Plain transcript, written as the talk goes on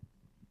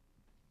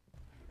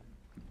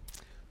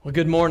Well,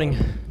 good morning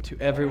to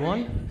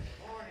everyone.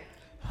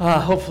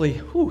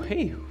 Hopefully,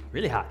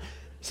 really hot.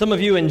 Some of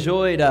you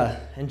enjoyed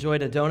a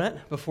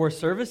donut before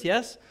service.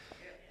 Yes,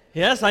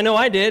 yes, I know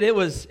I did. It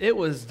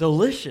was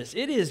delicious.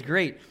 It is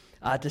great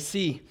to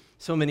see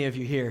so many of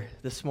you here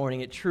this morning.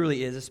 It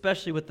truly is,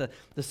 especially with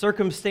the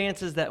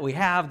circumstances that we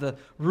have, the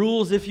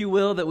rules, if you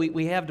will, that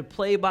we have to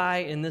play by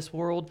in this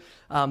world.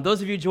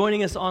 Those of you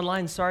joining us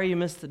online, sorry you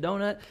missed the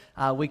donut.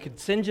 We could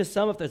send you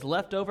some if there's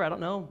leftover. I don't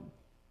know.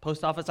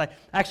 Post office. I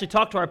actually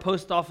talked to our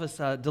post office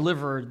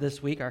deliverer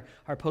this week,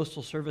 our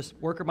postal service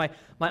worker. My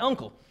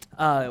uncle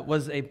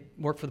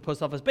worked for the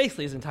post office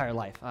basically his entire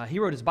life. He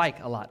rode his bike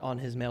a lot on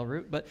his mail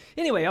route. But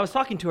anyway, I was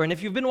talking to her, and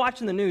if you've been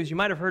watching the news, you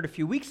might have heard a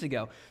few weeks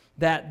ago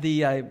that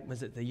the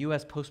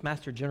U.S.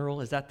 Postmaster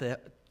General, is that the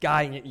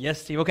guy?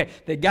 Yes, Steve. Okay,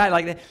 the guy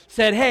like that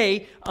said,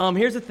 hey,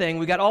 here's the thing.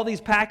 We got all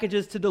these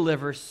packages to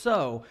deliver,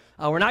 so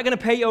we're not going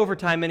to pay you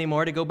overtime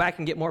anymore to go back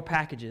and get more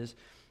packages.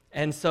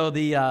 And so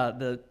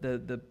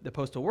the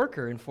postal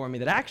worker informed me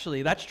that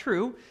actually that's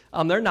true.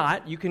 They're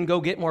not. You can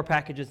go get more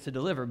packages to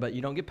deliver, but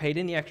you don't get paid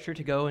any extra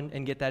to go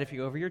and get that if you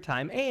go over your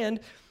time. And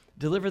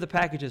deliver the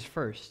packages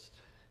first.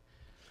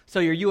 So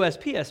your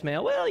USPS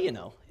mail, well,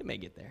 it may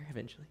get there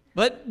eventually.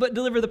 But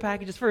deliver the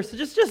packages first. So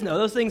just know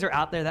those things are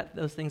out there, that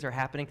those things are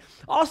happening.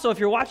 Also, if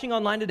you're watching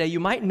online today, you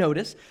might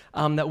notice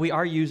that we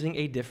are using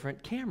a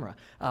different camera.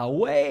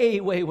 Way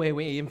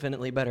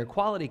infinitely better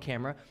quality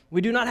camera.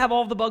 We do not have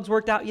all of the bugs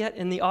worked out yet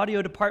in the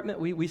audio department.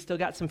 We still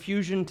got some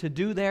fusion to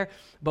do there,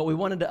 but we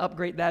wanted to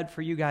upgrade that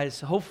for you guys.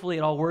 So hopefully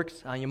it all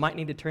works. You might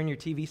need to turn your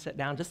TV set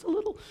down just a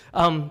little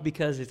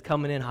because it's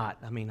coming in hot.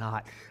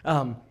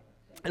 Hot.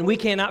 And we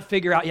cannot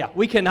figure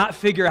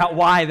out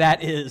why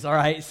that is, all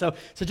right? So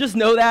just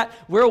know that.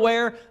 We're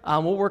aware.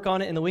 We'll work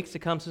on it in the weeks to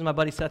come. As soon as my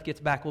buddy Seth gets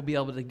back, we'll be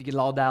able to get it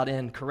all dialed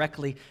in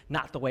correctly,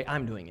 not the way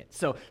I'm doing it.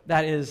 So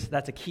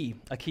that's a key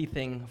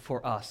thing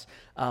for us.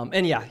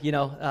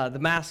 The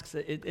masks,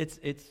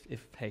 if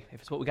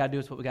it's what we got to do,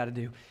 it's what we got to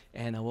do.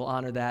 And we'll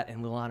honor that,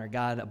 and we'll honor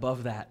God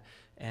above that,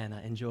 and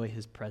enjoy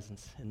his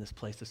presence in this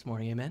place this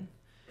morning. Amen?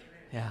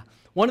 Yeah.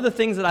 One of the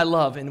things that I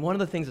love, and one of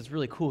the things that's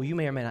really cool, you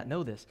may or may not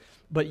know this,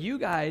 but you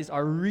guys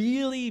are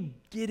really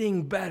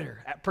getting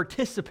better at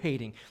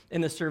participating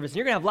in the service. And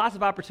you're going to have lots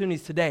of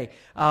opportunities today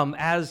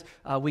as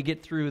we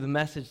get through the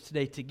message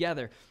today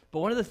together.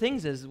 But one of the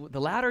things is,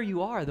 the louder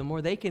you are, the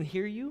more they can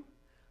hear you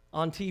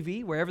on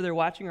TV, wherever they're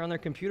watching, or on their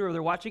computer, or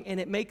they're watching, and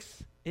it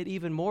makes it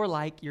even more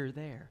like you're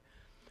there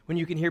when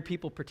you can hear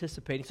people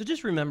participating. So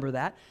just remember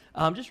that.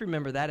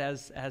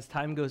 As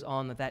time goes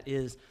on, that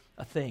is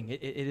a thing.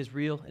 It is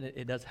real, and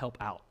it does help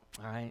out.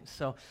 All right.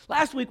 So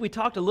last week we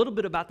talked a little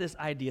bit about this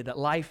idea that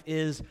life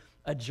is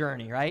a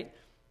journey, right?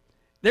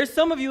 There's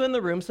some of you in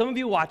the room, some of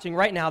you watching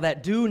right now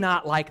that do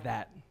not like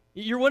that.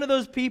 You're one of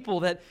those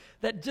people that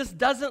just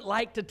doesn't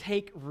like to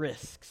take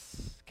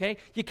risks, okay?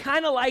 You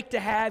kind of like to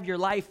have your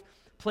life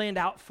planned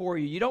out for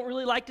you. You don't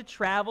really like to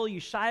travel.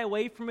 You shy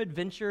away from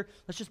adventure.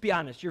 Let's just be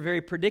honest. You're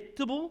very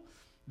predictable,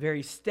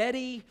 very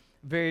steady,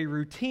 very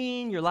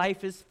routine. Your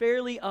life is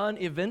fairly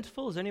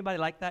uneventful. Is anybody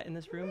like that in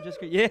this room?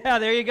 Yeah,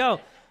 there you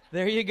go.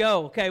 There you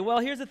go. Okay, well,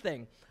 here's the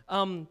thing.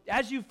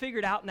 As you've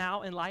figured out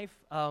now in life,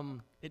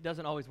 it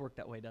doesn't always work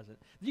that way, does it?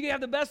 You can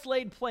have the best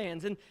laid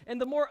plans, and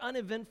the more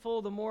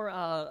uneventful, the more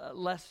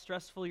less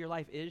stressful your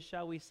life is,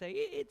 shall we say,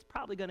 it's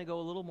probably going to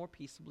go a little more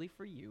peaceably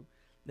for you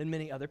than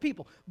many other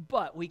people.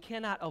 But we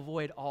cannot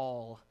avoid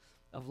all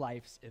of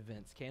life's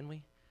events, can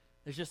we?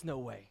 There's just no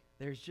way.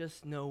 There's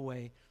just no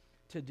way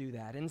to do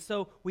that. And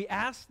so we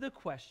ask the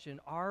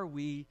question, are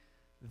we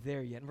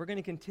there yet? And we're going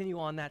to continue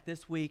on that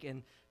this week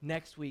and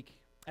next week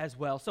as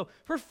well. So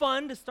for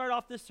fun, to start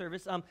off this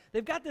service,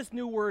 they've got this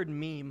new word,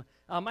 meme.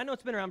 I know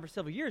it's been around for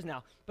several years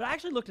now, but I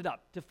actually looked it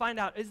up to find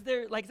out, is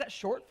that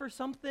short for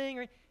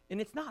something?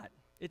 And it's not.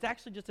 It's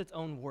actually just its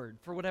own word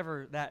for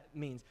whatever that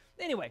means.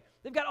 Anyway,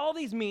 they've got all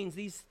these memes,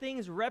 these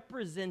things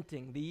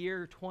representing the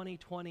year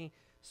 2020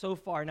 so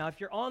far. Now,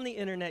 if you're on the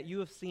internet, you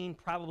have seen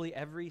probably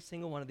every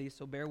single one of these,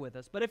 so bear with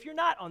us. But if you're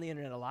not on the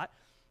internet a lot,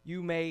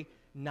 you may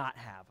not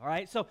have, all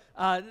right? So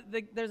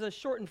there's a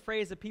shortened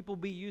phrase that people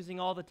be using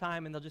all the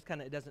time, and they'll just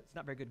it's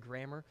not very good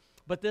grammar.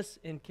 But this,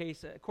 in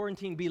case,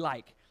 quarantine be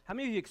like. How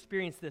many of you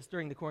experienced this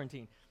during the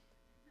quarantine?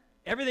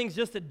 Everything's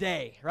just a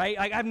day, right?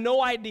 I have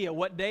no idea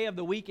what day of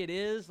the week it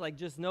is,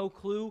 just no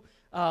clue.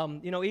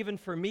 Even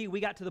for me, we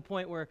got to the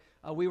point where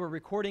we were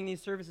recording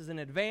these services in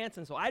advance,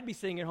 and so I'd be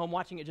sitting at home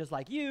watching it just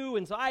like you,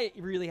 and so I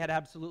really had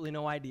absolutely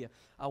no idea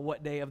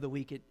what day of the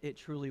week it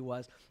truly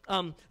was.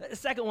 The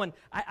second one,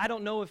 I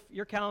don't know if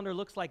your calendar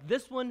looks like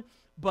this one,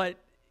 but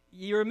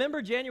you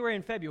remember January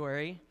and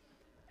February,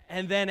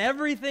 and then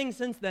everything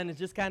since then has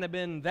just kind of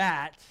been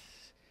that,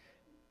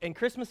 and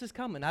Christmas is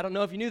coming. I don't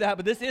know if you knew that,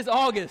 but this is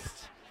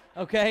August.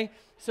 Okay,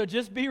 so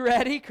just be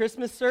ready.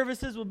 Christmas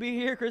services will be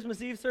here.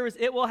 Christmas Eve service,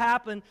 it will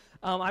happen.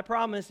 I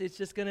promise. It's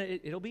just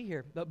it'll be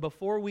here. But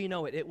before we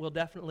know it, it will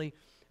definitely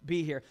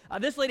be here.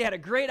 This lady had a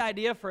great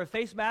idea for a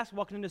face mask.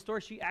 Walking into the store,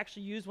 she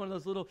actually used one of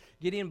those little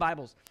Gideon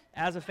Bibles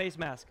as a face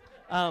mask.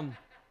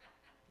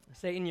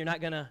 Satan, you're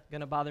not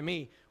gonna bother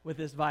me with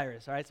this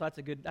virus, all right? So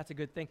that's a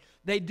good thing.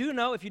 They do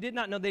know, if you did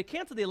not know, they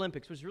canceled the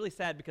Olympics, which is really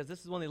sad because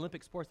this is one of the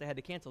Olympic sports they had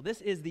to cancel.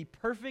 This is the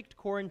perfect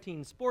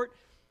quarantine sport.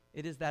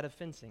 It is that of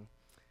fencing.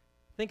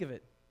 Think of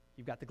it.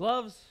 You've got the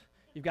gloves,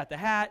 you've got the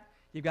hat,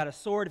 you've got a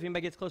sword. If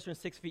anybody gets closer than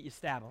 6 feet, you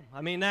stab them.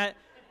 I mean, that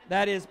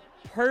is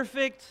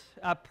perfect,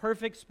 a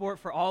perfect sport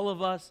for all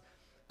of us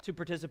to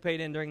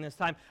participate in during this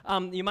time.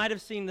 You might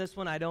have seen this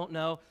one, I don't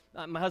know.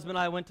 My husband and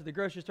I went to the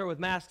grocery store with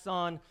masks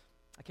on.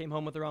 I came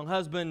home with the wrong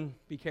husband.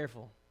 Be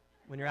careful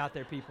when you're out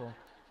there, people.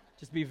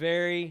 Just be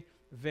very,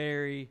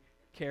 very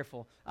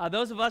careful.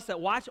 Those of us that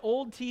watch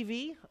old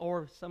TV,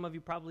 or some of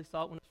you probably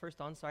saw it when it was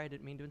first on. Sorry, I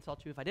didn't mean to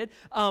insult you if I did.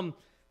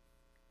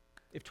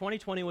 If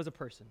 2020 was a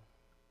person,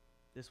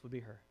 this would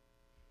be her.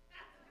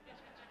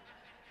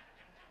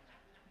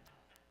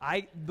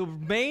 The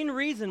main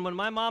reason when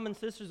my mom and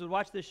sisters would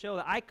watch this show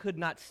that I could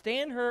not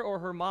stand her or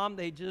her mom,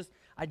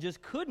 I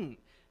just couldn't.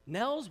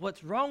 Nels,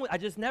 what's wrong with, I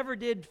just never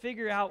did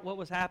figure out what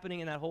was happening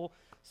in that whole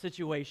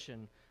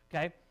situation,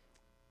 okay?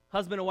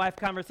 Husband and wife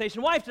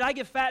conversation. Wife, did I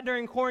get fat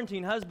during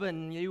quarantine?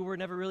 Husband, you were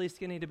never really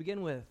skinny to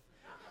begin with.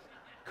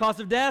 Cause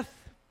of death?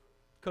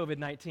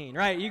 COVID-19,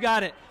 right? You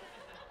got it.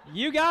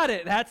 You got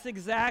it. That's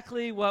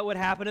exactly what would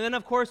happen. And then,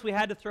 of course, we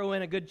had to throw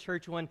in a good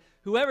church one.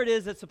 Whoever it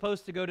is that's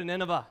supposed to go to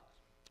Nineveh,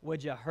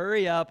 would you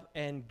hurry up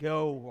and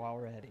go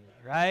already,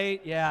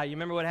 right? Yeah, you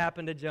remember what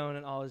happened to Jonah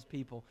and all his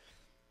people.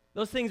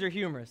 Those things are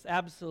humorous.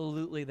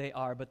 Absolutely they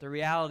are. But the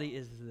reality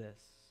is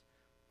this.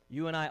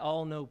 You and I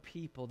all know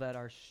people that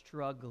are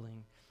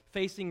struggling,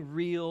 facing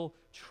real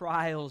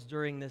trials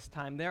during this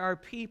time. There are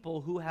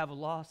people who have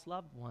lost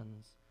loved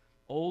ones,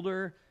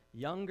 older,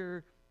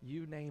 younger,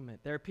 you name it.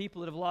 There are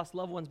people that have lost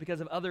loved ones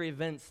because of other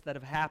events that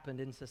have happened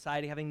in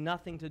society having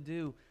nothing to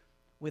do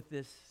with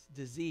this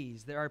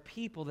disease. There are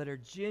people that are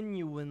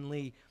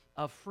genuinely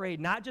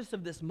afraid, not just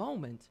of this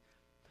moment,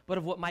 but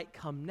of what might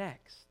come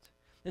next.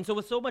 And so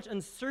with so much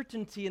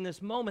uncertainty in this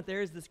moment,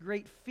 there is this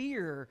great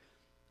fear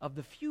of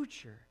the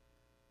future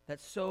that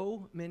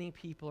so many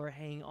people are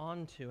hanging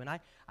on to. And I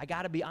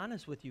got to be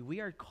honest with you, we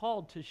are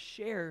called to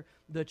share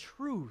the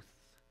truth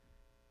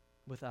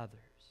with others.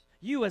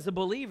 You as a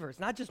believer, it's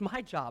not just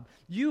my job.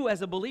 You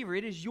as a believer,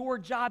 it is your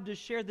job to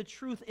share the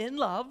truth in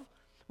love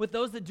with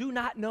those that do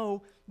not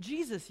know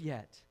Jesus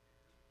yet.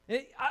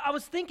 I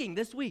was thinking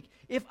this week,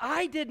 if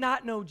I did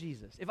not know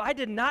Jesus, if I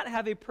did not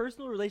have a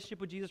personal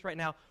relationship with Jesus right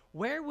now,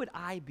 where would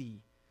I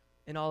be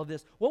in all of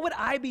this? What would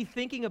I be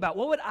thinking about?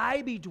 What would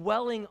I be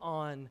dwelling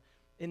on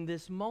in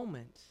this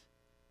moment?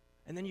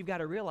 And then you've got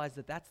to realize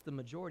that that's the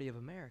majority of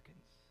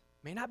Americans.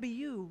 May not be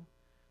you,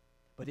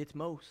 but it's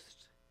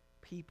most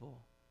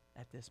people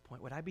at this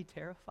point. Would I be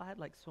terrified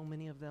like so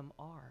many of them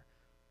are?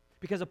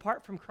 Because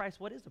apart from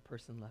Christ, what is a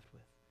person left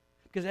with?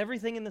 Because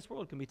everything in this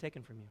world can be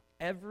taken from you.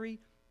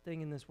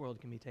 Everything in this world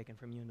can be taken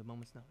from you in a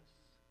moment's notice.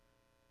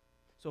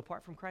 So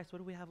apart from Christ, what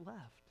do we have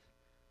left?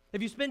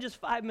 If you spend just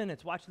 5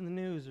 minutes watching the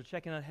news or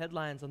checking out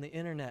headlines on the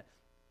internet,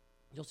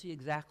 you'll see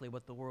exactly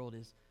what the world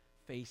is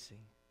facing.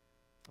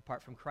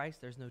 Apart from Christ,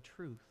 there's no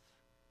truth.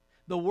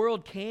 The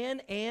world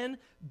can and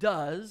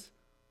does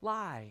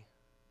lie.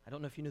 I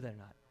don't know if you knew that or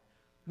not.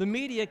 The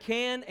media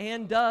can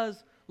and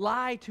does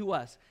lie to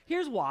us.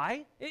 Here's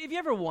why. If you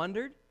ever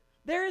wondered,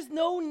 there is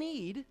no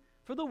need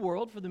for the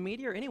world, for the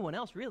media, or anyone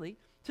else really,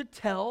 to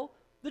tell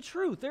the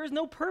truth. There is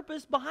no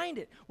purpose behind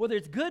it. Whether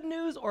it's good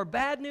news or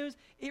bad news,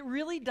 it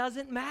really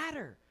doesn't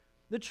matter.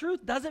 The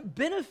truth doesn't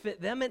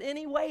benefit them in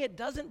any way. It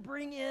doesn't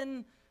bring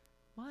in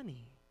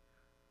money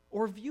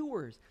or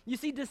viewers. You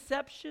see,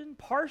 deception,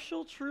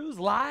 partial truths,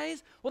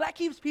 lies, well, that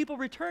keeps people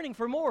returning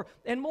for more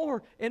and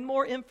more and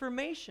more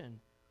information.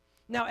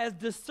 Now, as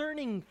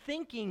discerning,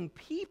 thinking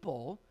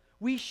people,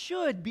 we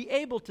should be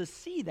able to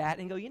see that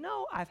and go, you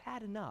know, I've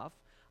had enough.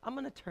 I'm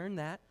going to turn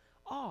that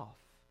off.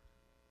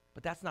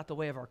 But that's not the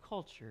way of our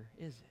culture,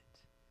 is it?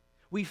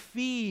 We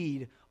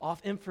feed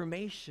off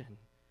information,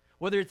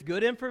 whether it's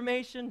good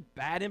information,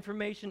 bad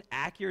information,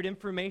 accurate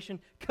information,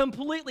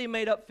 completely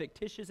made up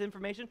fictitious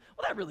information.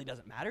 Well, that really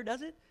doesn't matter,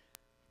 does it?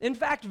 In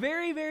fact,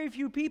 very, very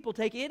few people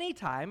take any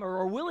time or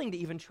are willing to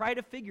even try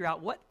to figure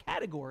out what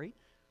category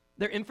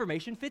their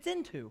information fits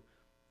into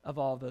of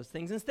all of those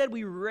things. Instead,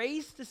 we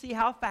race to see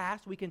how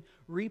fast we can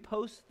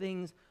repost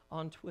things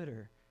on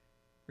Twitter,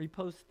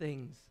 repost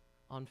things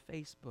on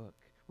Facebook.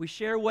 We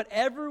share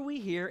whatever we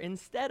hear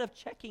instead of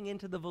checking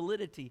into the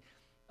validity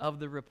of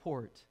the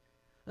report.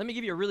 Let me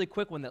give you a really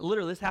quick one that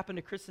literally, this happened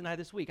to Chris and I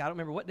this week. I don't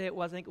remember what day it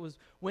was. I think it was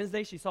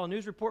Wednesday. She saw a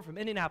news report from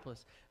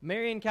Indianapolis.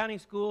 Marion County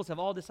schools have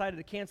all decided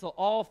to cancel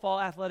all fall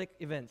athletic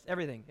events,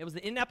 everything. It was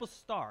the Indianapolis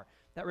Star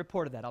that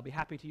reported that. I'll be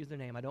happy to use their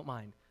name. I don't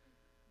mind.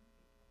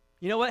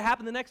 You know what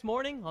happened the next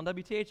morning on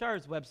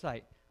WTHR's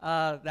website?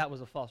 That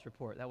was a false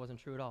report. That wasn't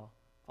true at all.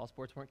 Fall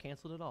sports weren't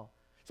canceled at all.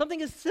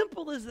 Something as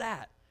simple as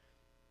that.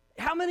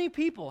 How many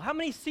people, how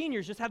many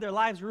seniors just had their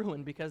lives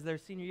ruined because their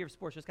senior year of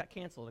sports just got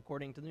canceled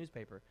according to the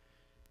newspaper?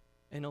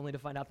 And only to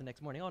find out the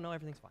next morning, oh no,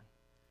 everything's fine.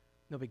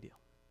 No big deal.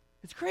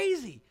 It's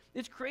crazy.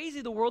 It's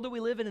crazy the world that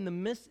we live in and the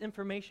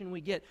misinformation we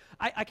get.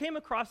 I came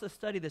across a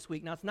study this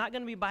week. Now, it's not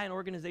going to be by an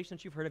organization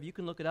that you've heard of. You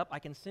can look it up. I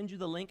can send you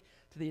the link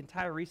to the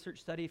entire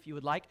research study if you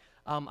would like.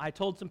 I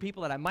told some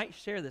people that I might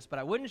share this, but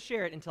I wouldn't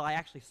share it until I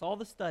actually saw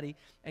the study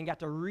and got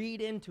to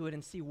read into it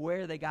and see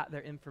where they got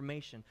their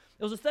information.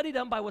 It was a study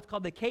done by what's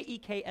called the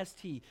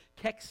KEKST,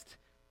 KEXT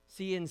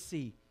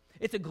CNC.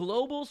 It's a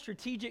global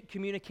strategic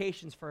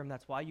communications firm.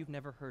 That's why you've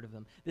never heard of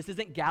them. This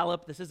isn't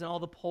Gallup. This isn't all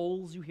the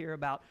polls you hear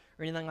about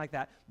or anything like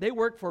that. They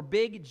work for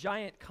big,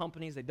 giant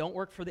companies. They don't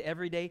work for the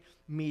everyday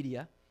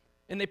media.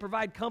 And they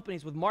provide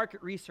companies with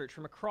market research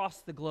from across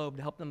the globe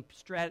to help them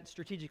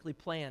strategically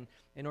plan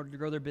in order to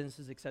grow their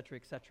businesses, et cetera,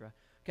 et cetera.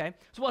 Okay?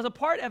 So as a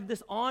part of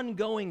this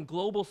ongoing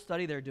global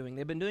study they're doing,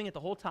 they've been doing it the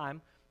whole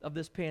time of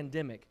this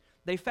pandemic,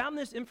 they found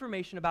this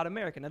information about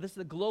America. Now, this is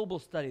a global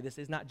study. This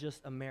is not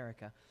just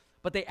America.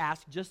 But they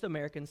asked just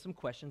Americans some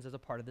questions as a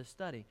part of this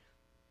study.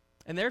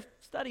 And their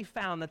study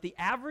found that the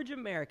average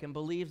American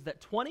believes that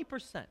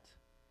 20%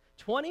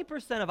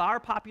 of our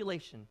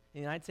population in the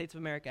United States of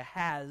America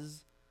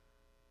has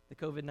the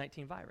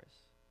COVID-19 virus.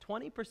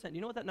 20%. Do you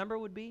know what that number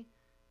would be?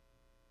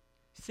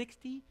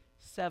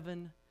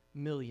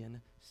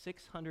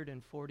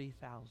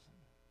 67,640,000.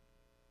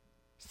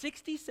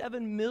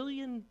 67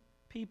 million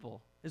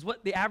people is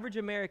what the average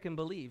American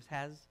believes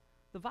has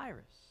the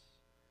virus.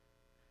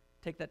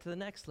 Take that to the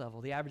next level.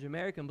 The average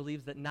American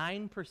believes that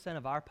 9%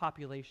 of our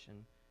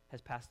population has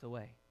passed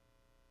away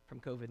from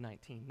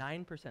COVID-19.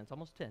 9%, it's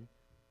almost 10.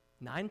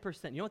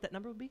 9%. You know what that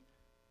number would be?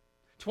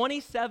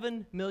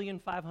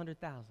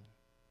 27,500,000.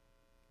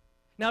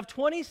 Now, if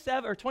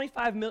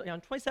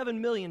 27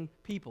 million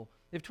people,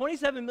 if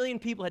 27 million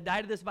people had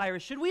died of this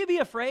virus, should we be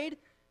afraid?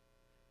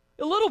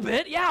 A little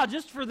bit, yeah,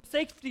 just for the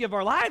safety of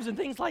our lives and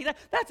things like that.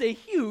 That's a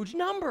huge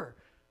number.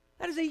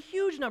 That is a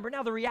huge number.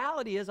 Now, the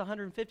reality is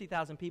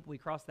 150,000 people, we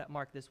crossed that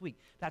mark this week.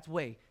 That's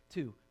way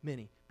too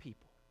many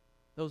people.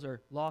 Those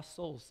are lost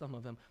souls, some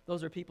of them.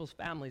 Those are people's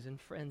families and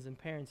friends and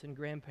parents and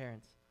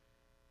grandparents.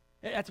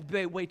 That's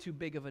way too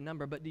big of a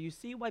number. But do you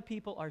see why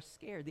people are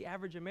scared? The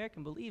average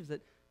American believes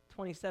that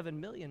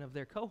 27 million of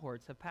their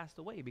cohorts have passed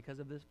away because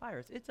of this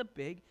virus. It's a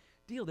big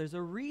deal. There's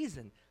a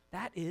reason.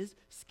 That is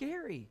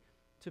scary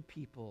to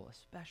people,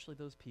 especially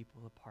those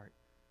people apart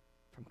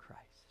from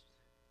Christ.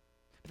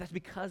 But that's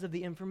because of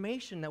the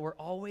information that we're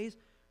always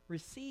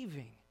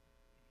receiving.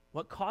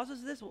 What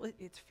causes this? Well,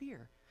 it's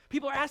fear.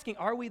 People are asking,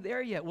 are we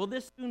there yet? Will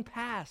this soon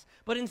pass?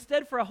 But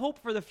instead, for a hope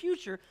for the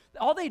future,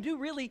 all they do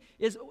really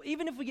is,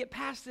 even if we get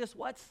past this,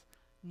 what's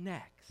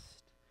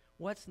next?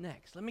 What's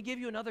next? Let me give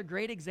you another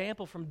great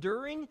example from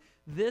during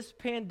this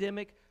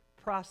pandemic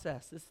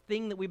process, this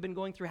thing that we've been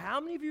going through. How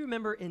many of you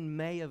remember in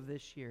May of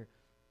this year,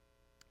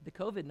 the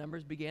COVID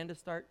numbers began to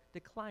start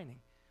declining?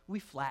 We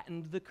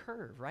flattened the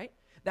curve, right?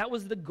 That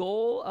was the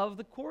goal of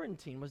the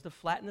quarantine, was to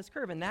flatten this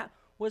curve, and that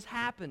was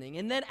happening.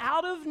 And then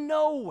out of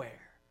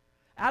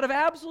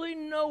absolutely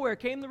nowhere,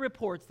 came the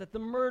reports that the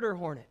murder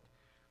hornet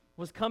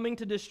was coming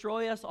to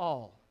destroy us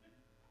all.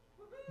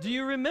 Do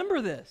you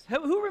remember this?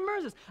 Who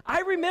remembers this?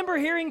 I remember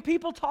hearing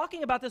people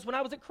talking about this when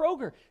I was at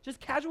Kroger, just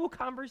casual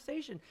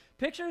conversation.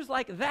 Pictures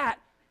like that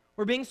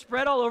were being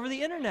spread all over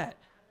the internet.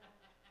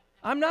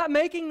 I'm not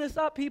making this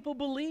up. People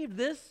believed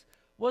this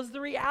was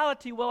the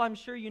reality. Well, I'm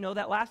sure you know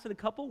that lasted a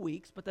couple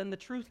weeks, but then the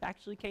truth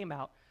actually came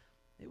out.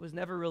 It was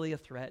never really a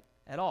threat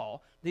at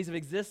all. These have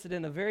existed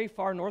in the very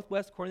far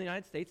northwest corner of the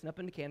United States and up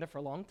into Canada for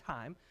a long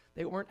time.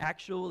 They weren't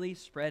actually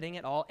spreading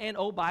at all. And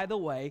oh, by the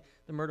way,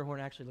 the murder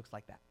hornet actually looks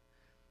like that.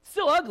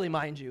 Still ugly,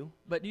 mind you,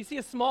 but you see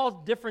a small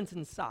difference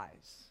in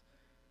size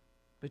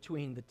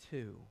between the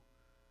two.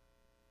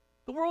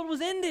 The world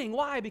was ending.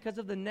 Why? Because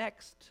of the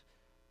next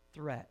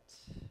threat.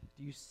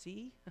 Do you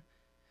see?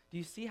 Do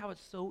you see how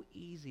it's so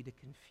easy to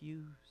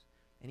confuse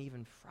and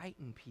even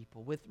frighten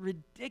people with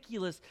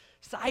ridiculous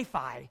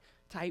sci-fi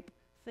type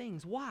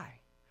things?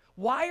 Why?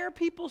 Why are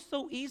people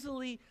so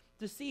easily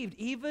deceived?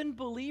 Even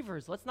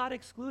believers. Let's not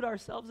exclude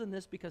ourselves in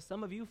this because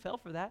some of you fell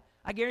for that.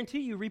 I guarantee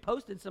you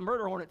reposted some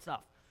murder hornet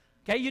stuff.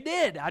 Okay, you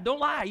did. I don't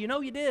lie. You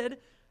know you did.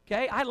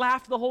 Okay, I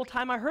laughed the whole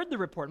time I heard the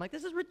report. I'm like,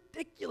 this is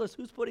ridiculous.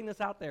 Who's putting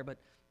this out there? But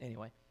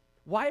anyway,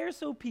 why are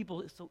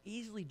people so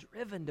easily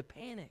driven to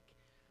panic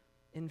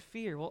and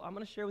fear? Well, I'm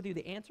going to share with you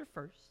the answer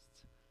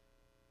first,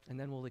 and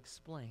then we'll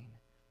explain.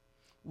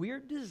 We're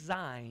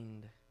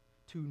designed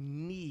to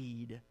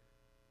need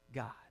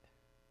God.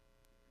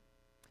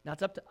 Now,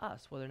 it's up to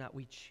us whether or not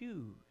we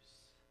choose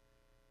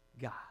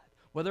God,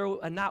 whether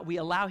or not we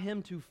allow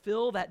Him to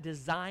fill that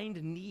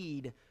designed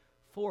need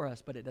for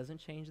us, but it doesn't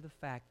change the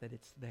fact that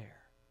it's there.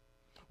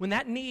 When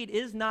that need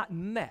is not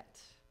met,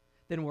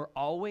 then we're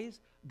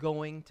always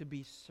going to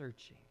be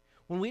searching.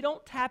 When we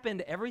don't tap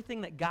into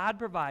everything that God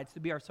provides to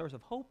be our source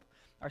of hope,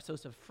 our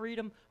source of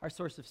freedom, our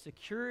source of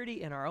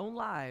security in our own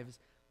lives,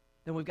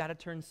 then we've got to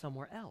turn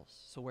somewhere else.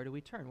 So where do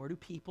we turn? Where do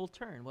people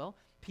turn? Well,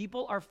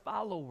 people are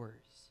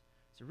followers.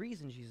 It's a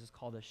reason Jesus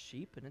called us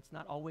sheep, and it's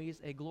not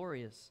always a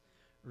glorious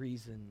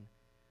reason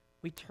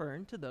we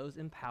turn to those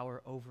in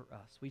power over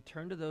us. We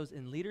turn to those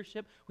in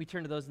leadership. We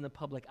turn to those in the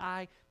public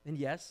eye. And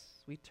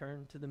yes, we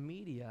turn to the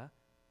media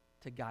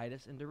to guide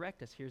us and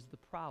direct us. Here's the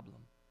problem.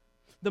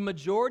 The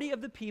majority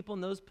of the people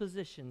in those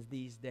positions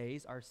these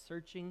days are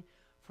searching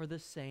for the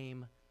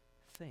same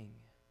thing.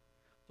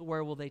 So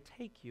where will they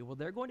take you? Well,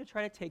 they're going to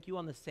try to take you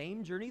on the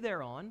same journey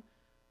they're on,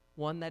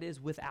 one that is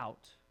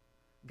without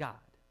God,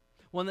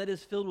 one that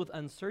is filled with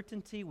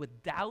uncertainty,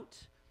 with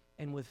doubt,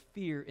 and with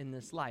fear in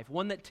this life,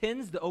 one that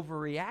tends to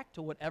overreact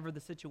to whatever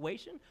the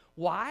situation.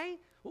 Why?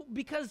 Well,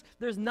 because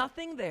there's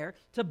nothing there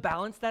to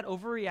balance that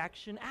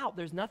overreaction out.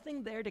 There's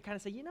nothing there to kind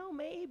of say,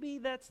 maybe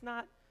that's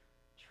not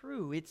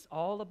true. It's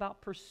all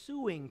about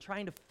pursuing,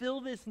 trying to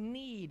fill this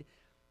need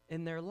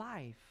in their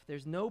life.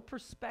 There's no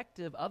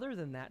perspective other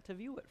than that to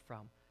view it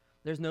from.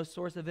 There's no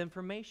source of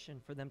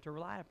information for them to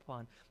rely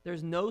upon.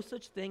 There's no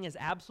such thing as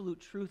absolute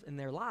truth in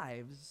their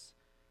lives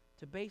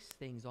to base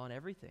things on.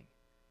 Everything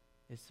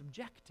is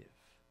subjective.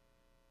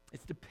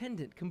 It's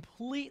dependent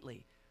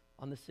completely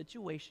on the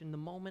situation, the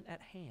moment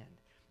at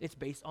hand. It's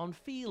based on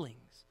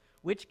feelings,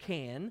 which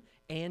can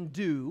and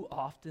do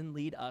often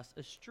lead us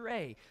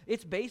astray.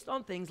 It's based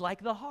on things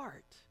like the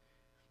heart.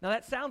 Now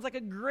that sounds like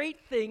a great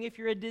thing if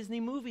you're a Disney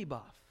movie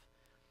buff.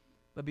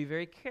 But be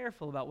very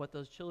careful about what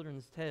those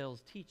children's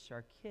tales teach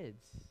our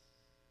kids.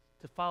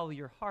 To follow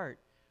your heart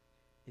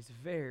is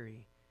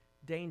very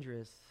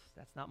dangerous.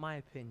 That's not my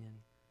opinion.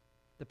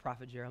 The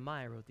prophet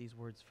Jeremiah wrote these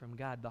words from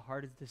God. The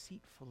heart is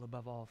deceitful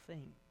above all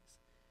things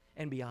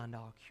and beyond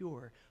all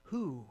cure.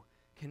 Who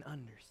can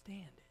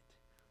understand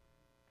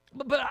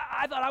it? But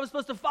I thought I was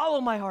supposed to follow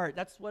my heart.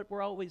 That's what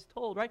we're always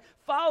told, right?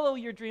 Follow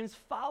your dreams.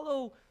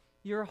 Follow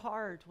your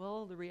heart.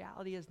 Well, the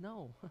reality is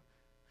no.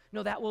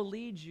 No, that will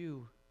lead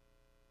you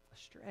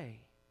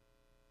astray.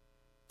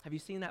 Have you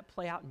seen that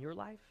play out in your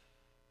life?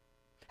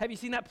 Have you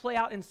seen that play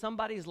out in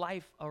somebody's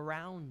life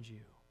around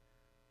you?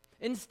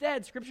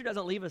 Instead, Scripture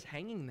doesn't leave us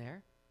hanging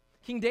there.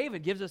 King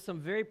David gives us some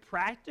very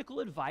practical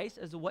advice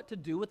as to what to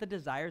do with the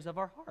desires of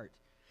our heart.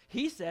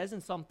 He says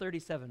in Psalm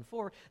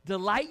 37:4,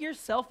 delight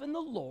yourself in the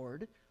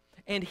Lord,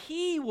 and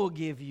He will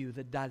give you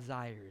the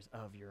desires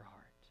of your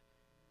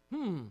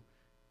heart.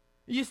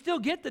 You still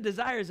get the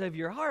desires of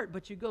your heart,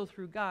 but you go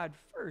through God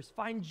first.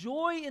 Find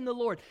joy in the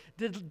Lord.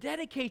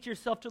 Dedicate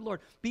yourself to the Lord.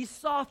 Be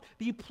soft,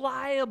 be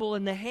pliable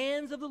in the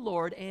hands of the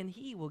Lord, and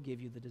He will give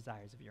you the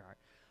desires of your heart.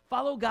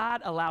 Follow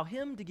God, allow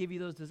Him to give you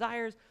those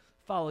desires.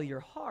 Follow your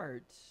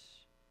heart,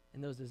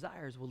 and those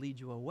desires will lead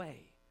you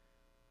away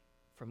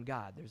from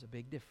God. There's a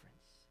big difference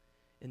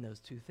in those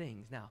two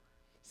things. Now,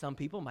 some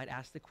people might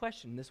ask the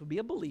question, this would be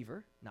a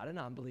believer, not a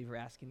non-believer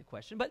asking the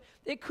question, but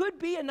it could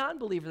be a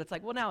non-believer that's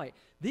like, well, now, wait,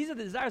 these are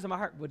the desires of my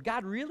heart. Would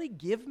God really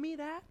give me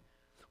that?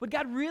 Would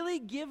God really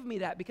give me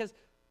that? Because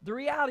the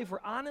reality, if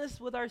we're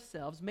honest with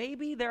ourselves,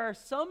 maybe there are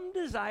some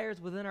desires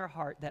within our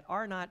heart that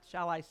are not,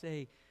 shall I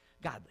say,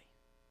 godly,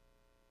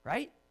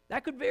 right?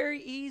 That could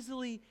very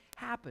easily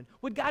happen.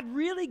 Would God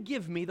really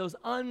give me those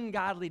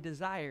ungodly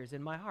desires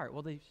in my heart?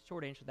 Well, the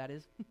short answer to that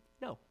is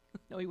no.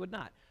 No, He would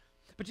not.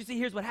 But you see,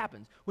 here's what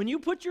happens. When you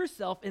put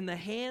yourself in the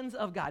hands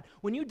of God,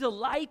 when you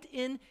delight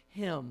in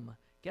Him,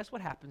 guess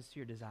what happens to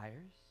your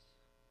desires?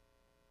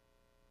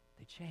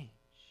 They change.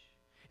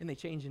 And they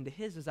change into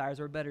His desires,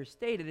 or better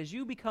stated, as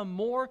you become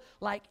more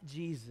like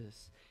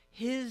Jesus,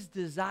 His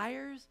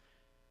desires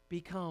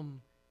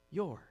become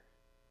your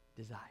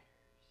desires.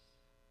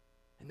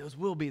 And those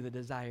will be the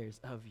desires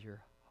of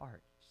your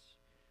hearts.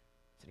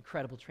 It's an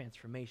incredible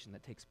transformation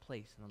that takes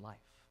place in the life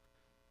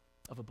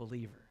of a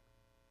believer.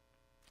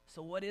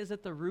 So what is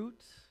at the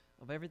root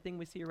of everything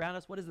we see around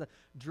us? What is the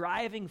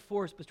driving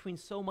force between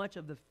so much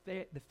of the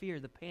fear,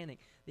 the panic,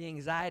 the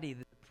anxiety,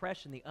 the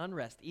depression, the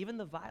unrest, even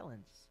the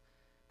violence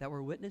that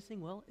we're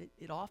witnessing? Well,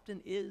 it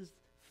often is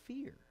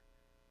fear.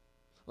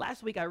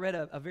 Last week I read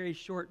a very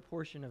short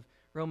portion of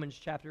Romans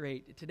chapter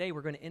 8. Today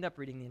we're going to end up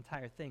reading the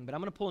entire thing, but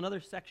I'm going to pull another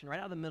section right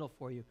out of the middle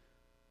for you.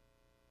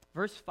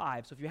 Verse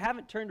 5. So if you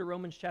haven't turned to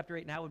Romans chapter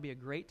 8, now would be a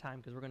great time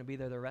because we're going to be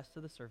there the rest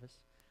of the service.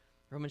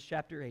 Romans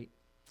chapter 8.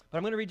 But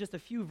I'm going to read just a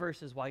few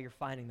verses while you're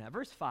finding that.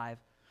 Verse 5,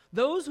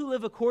 those who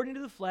live according to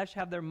the flesh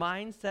have their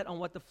mind set on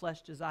what the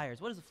flesh desires.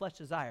 What does the flesh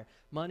desire?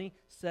 Money,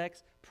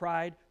 sex,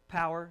 pride,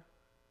 power.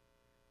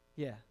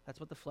 Yeah, that's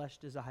what the flesh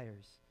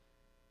desires.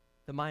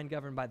 The mind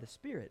governed by the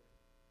Spirit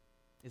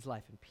is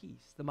life and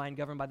peace. The mind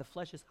governed by the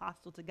flesh is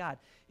hostile to God.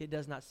 It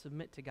does not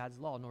submit to God's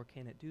law, nor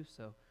can it do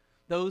so.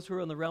 Those who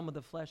are in the realm of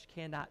the flesh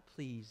cannot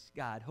please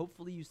God.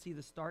 Hopefully you see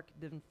the stark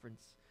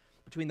difference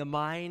between the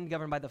mind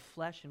governed by the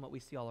flesh and what we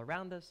see all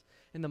around us,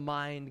 and the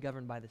mind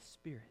governed by the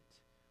Spirit,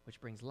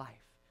 which brings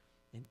life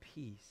and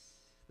peace.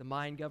 The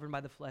mind governed by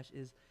the flesh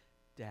is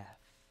death.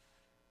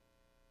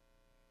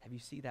 Have you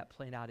seen that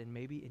playing out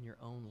maybe in your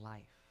own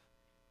life?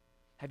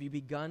 Have you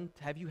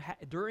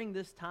during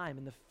this time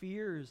and the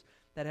fears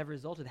that have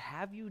resulted,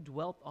 have you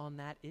dwelt on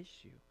that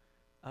issue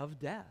of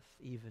death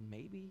even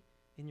maybe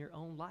in your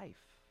own life?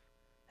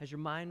 Has your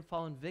mind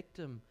fallen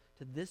victim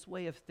to this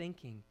way of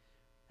thinking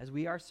as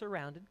we are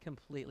surrounded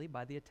completely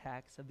by the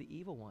attacks of the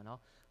evil one?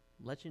 I'll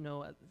let you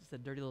know, it's a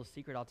dirty little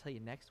secret I'll tell you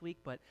next week,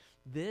 but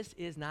this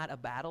is not a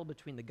battle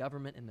between the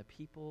government and the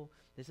people.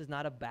 This is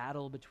not a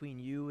battle between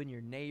you and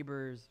your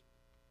neighbors,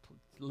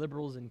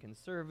 liberals and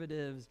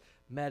conservatives,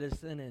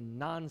 medicine and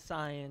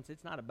non-science.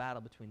 It's not a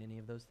battle between any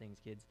of those things,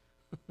 kids.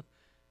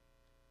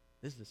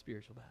 This is a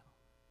spiritual battle,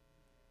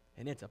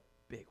 and it's a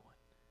big one.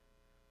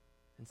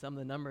 And some of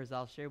the numbers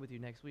I'll share with you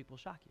next week will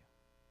shock you.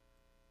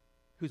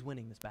 Who's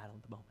winning this battle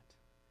at the moment?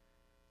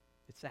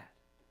 It's sad.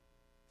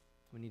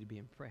 We need to be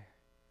in prayer.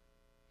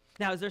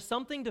 Now, is there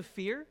something to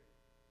fear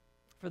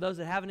for those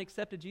that haven't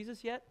accepted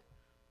Jesus yet?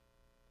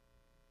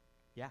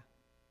 Yeah.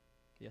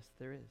 Yes,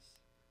 there is.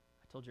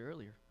 I told you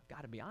earlier, I've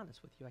got to be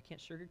honest with you. I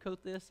can't sugarcoat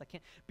this. I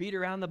can't beat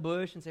around the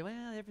bush and say,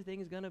 well, everything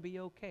is going to be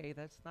okay.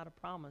 That's not a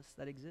promise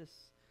that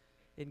exists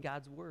in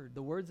God's word.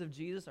 The words of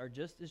Jesus are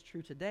just as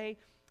true today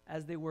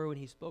as they were when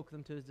he spoke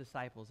them to his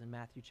disciples in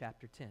Matthew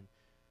chapter 10.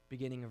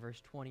 Beginning of verse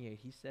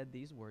 28, he said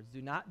these words,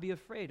 "Do not be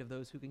afraid of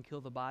those who can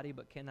kill the body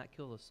but cannot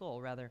kill the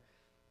soul. Rather,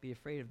 be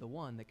afraid of the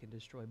one that can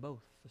destroy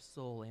both the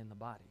soul and the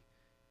body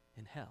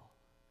in hell."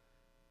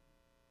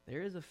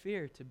 There is a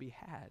fear to be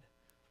had.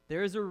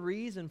 There is a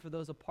reason for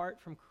those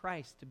apart from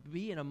Christ to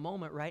be in a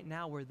moment right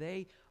now where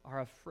they are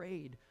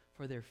afraid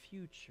for their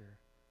future.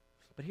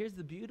 But here's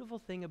the beautiful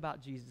thing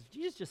about Jesus. If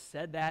Jesus just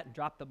said that and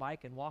dropped the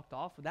mic and walked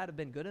off, would that have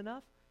been good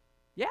enough?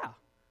 Yeah,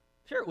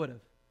 sure it would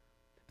have.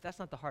 But that's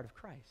not the heart of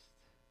Christ.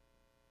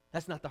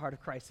 That's not the heart of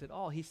Christ at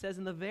all. He says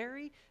in the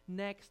very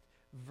next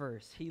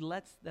verse, he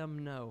lets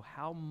them know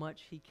how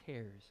much he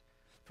cares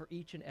for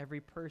each and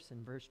every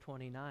person. Verse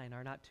 29,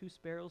 "Are not 2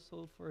 sparrows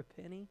sold for a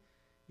penny?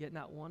 Yet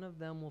not one of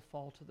them will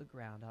fall to the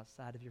ground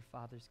outside of your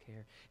Father's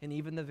care. And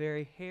even the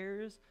very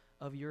hairs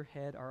of your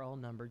head are all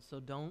numbered. So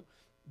don't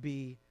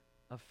be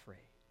afraid.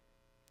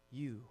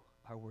 You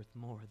are worth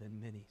more than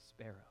many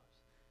sparrows."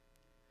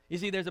 You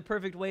see, there's a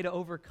perfect way to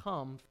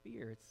overcome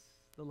fear.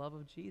 It's the love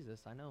of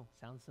Jesus. I know,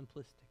 sounds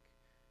simplistic,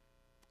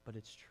 but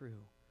it's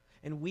true.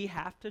 And we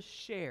have to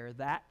share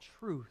that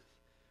truth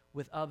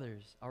with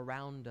others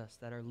around us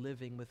that are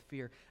living with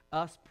fear.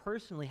 Us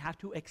personally have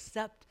to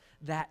accept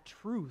that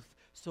truth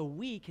so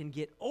we can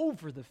get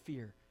over the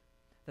fear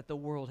that the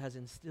world has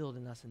instilled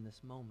in us in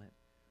this moment.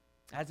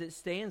 As it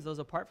stands, those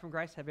apart from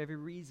Christ have every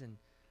reason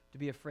to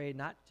be afraid,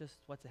 not just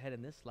what's ahead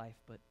in this life,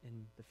 but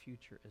in the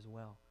future as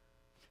well.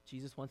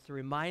 Jesus wants to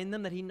remind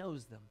them that he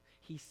knows them.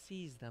 He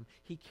sees them.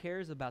 He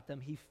cares about them.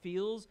 He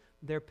feels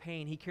their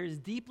pain. He cares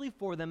deeply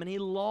for them, and he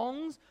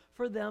longs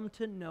for them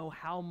to know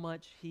how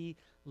much he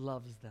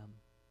loves them.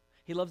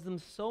 He loves them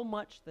so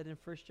much that in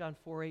 1 John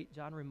 4:8,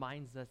 John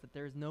reminds us that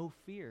there is no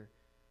fear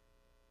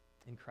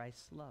in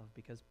Christ's love,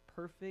 because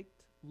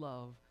perfect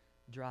love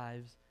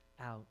drives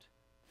out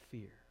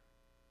fear,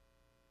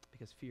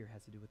 because fear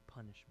has to do with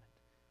punishment.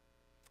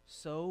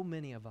 So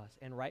many of us,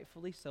 and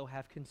rightfully so,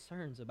 have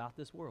concerns about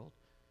this world,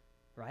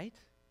 right?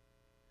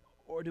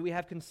 Or do we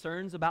have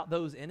concerns about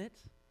those in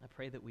it? I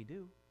pray that we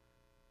do,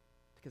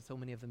 because so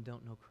many of them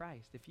don't know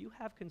Christ. If you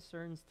have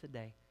concerns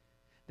today,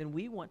 then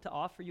we want to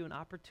offer you an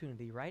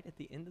opportunity right at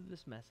the end of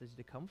this message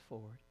to come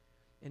forward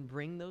and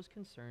bring those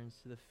concerns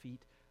to the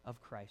feet of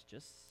Christ,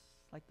 just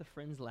like the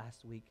friends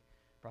last week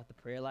brought the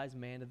paralyzed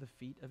man to the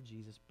feet of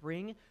Jesus.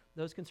 Bring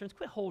those concerns.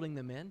 Quit holding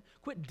them in.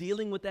 Quit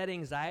dealing with that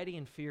anxiety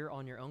and fear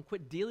on your own.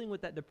 Quit dealing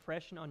with that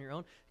depression on your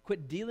own.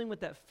 Quit dealing with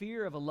that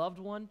fear of a loved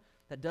one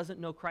that doesn't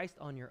know Christ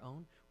on your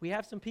own. We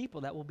have some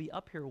people that will be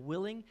up here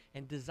willing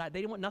and desire.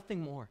 They want nothing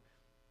more.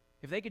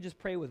 If they could just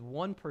pray with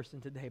one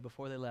person today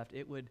before they left,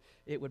 it would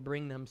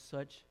bring them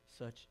such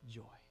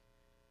joy.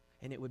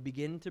 And it would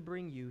begin to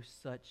bring you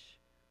such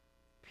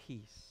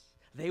peace.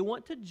 They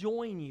want to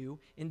join you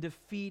in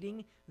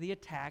defeating the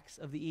attacks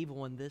of the evil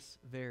one this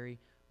very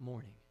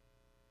morning.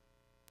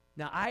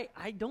 Now,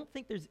 I don't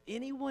think there's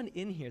anyone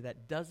in here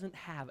that doesn't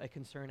have a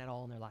concern at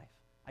all in their life.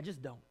 I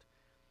just don't.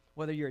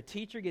 Whether you're a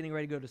teacher getting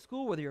ready to go to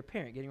school, whether you're a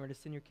parent getting ready to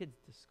send your kids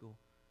to school,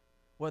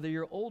 whether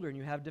you're older and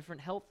you have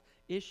different health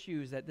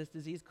issues that this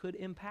disease could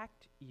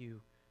impact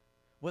you,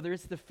 whether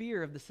it's the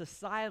fear of the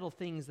societal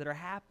things that are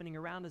happening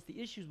around us, the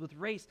issues with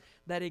race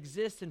that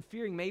exist, and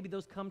fearing maybe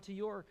those come to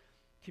your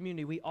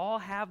community. We all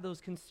have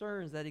those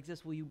concerns that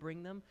exist. Will you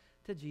bring them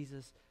to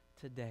Jesus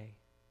today?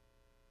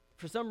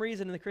 For some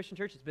reason in the Christian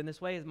church, it's been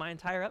this way as my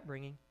entire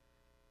upbringing.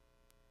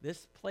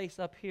 This place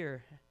up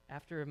here,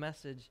 after a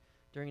message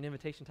during an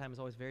invitation time, is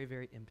always very,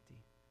 very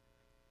empty.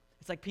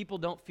 It's like people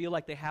don't feel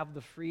like they have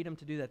the freedom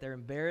to do that. They're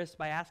embarrassed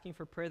by asking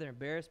for prayer. They're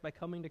embarrassed by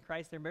coming to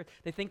Christ.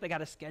 They think they got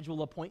to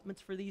schedule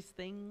appointments for these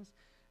things.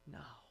 No.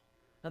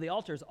 Now, the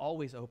altar is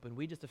always open.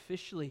 We just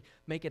officially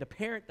make it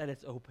apparent that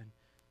it's open.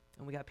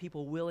 And we got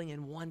people willing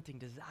and wanting,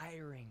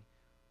 desiring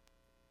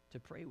to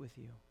pray with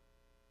you.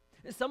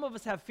 And some of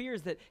us have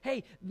fears that,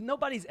 hey,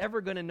 nobody's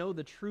ever going to know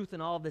the truth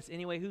in all of this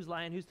anyway. Who's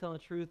lying? Who's telling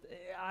the truth?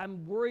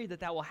 I'm worried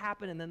that will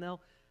happen, and then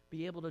they'll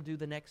be able to do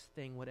the next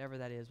thing, whatever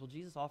that is. Well,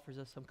 Jesus offers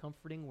us some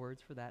comforting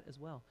words for that as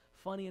well.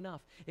 Funny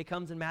enough, it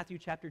comes in Matthew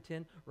chapter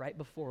 10, right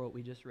before what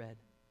we just read.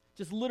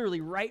 Just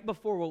literally right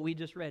before what we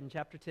just read in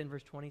chapter 10,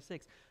 verse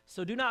 26.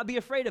 So do not be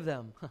afraid of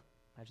them.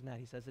 Imagine that.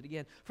 He says it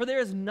again. For there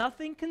is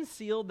nothing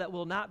concealed that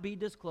will not be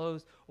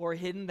disclosed or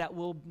hidden that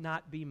will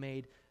not be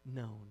made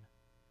known.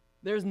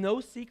 There's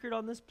no secret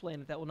on this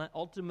planet that will not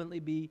ultimately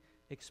be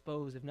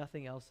exposed, if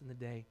nothing else, in the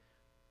day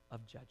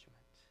of judgment.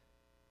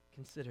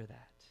 Consider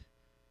that.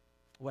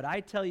 What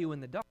I tell you in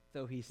the dark,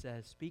 though, he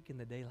says, speak in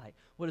the daylight.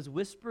 What is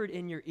whispered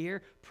in your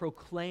ear,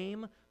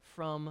 proclaim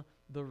from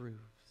the roofs.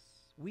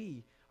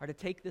 We are to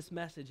take this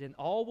message, and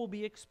all will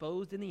be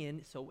exposed in the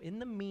end. So in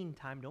the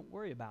meantime, don't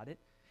worry about it.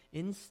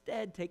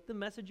 Instead, take the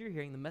message you're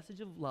hearing, the message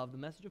of love, the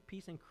message of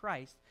peace in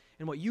Christ,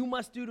 and what you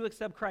must do to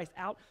accept Christ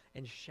out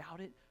and shout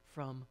it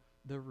from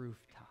the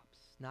rooftops.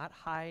 Not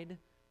hide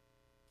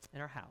in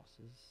our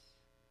houses.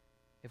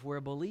 If we're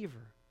a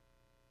believer,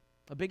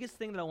 the biggest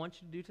thing that I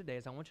want you to do today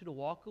is I want you to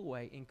walk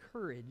away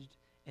encouraged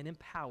and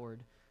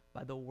empowered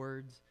by the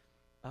words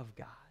of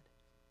God.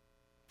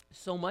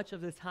 So much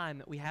of the time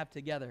that we have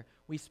together,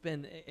 we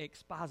spend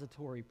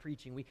expository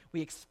preaching.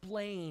 We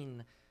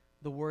explain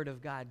the Word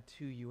of God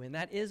to you, and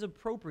that is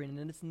appropriate,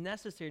 and it's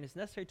necessary, and it's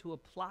necessary to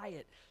apply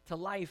it to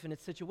life and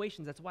its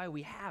situations. That's why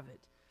we have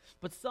it.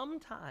 But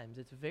sometimes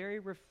it's very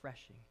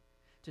refreshing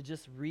to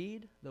just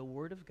read the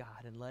Word of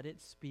God and let it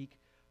speak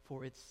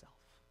for itself,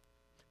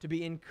 to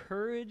be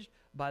encouraged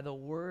by the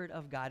Word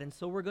of God. And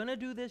so we're going to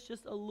do this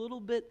just a little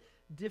bit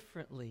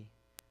differently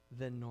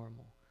than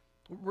normal.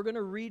 We're going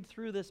to read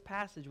through this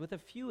passage with a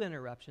few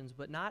interruptions,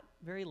 but not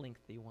very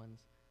lengthy ones,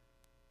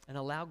 and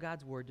allow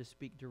God's Word to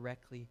speak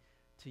directly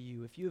to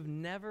you. If you have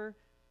never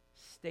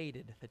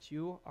stated that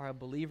you are a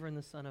believer in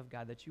the Son of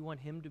God, that you want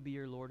Him to be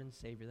your Lord and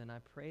Savior, then I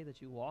pray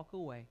that you walk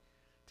away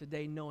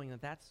today knowing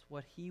that that's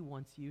what He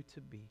wants you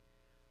to be,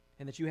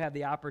 and that you have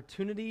the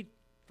opportunity,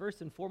 first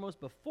and foremost,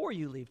 before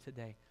you leave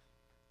today,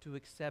 to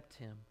accept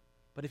Him.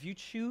 But if you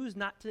choose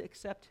not to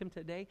accept Him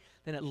today,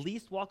 then at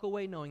least walk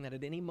away knowing that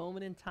at any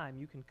moment in time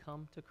you can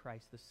come to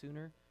Christ. The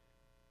sooner,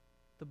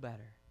 the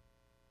better.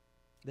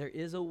 There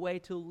is a way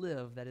to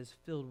live that is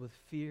filled with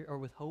fear or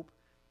with hope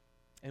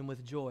and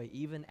with joy,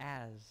 even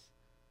as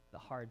the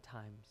hard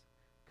times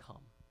come.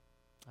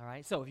 All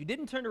right? So if you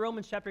didn't turn to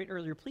Romans chapter 8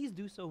 earlier, please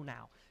do so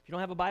now. If you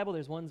don't have a Bible,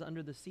 there's ones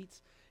under the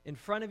seats in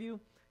front of you.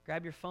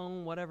 Grab your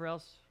phone, whatever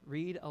else,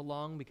 read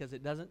along, because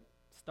it doesn't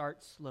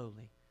start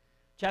slowly.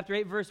 Chapter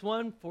 8, verse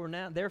 1,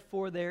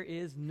 therefore there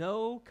is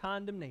no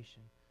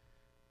condemnation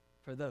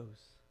for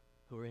those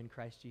who are in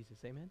Christ Jesus.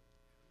 Amen?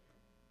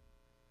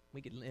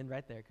 We could end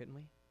right there, couldn't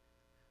we?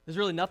 There's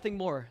really nothing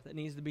more that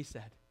needs to be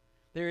said.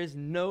 There is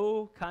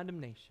no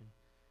condemnation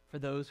for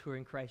those who are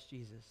in Christ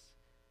Jesus.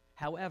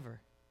 However,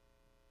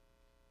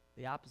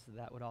 the opposite of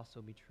that would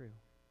also be true.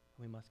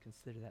 We must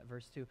consider that.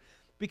 Verse 2.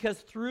 Because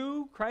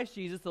through Christ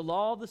Jesus, the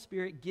law of the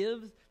Spirit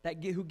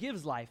who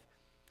gives life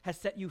has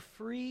set you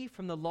free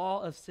from the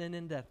law of sin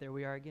and death. There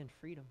we are again,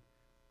 freedom.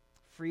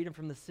 Freedom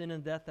from the sin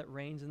and death that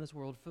reigns in this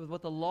world. For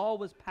what the law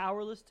was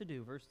powerless to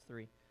do, verse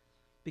 3,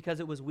 because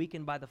it was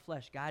weakened by the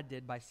flesh, God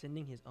did by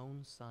sending His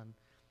own Son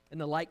in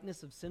the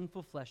likeness of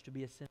sinful flesh to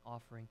be a sin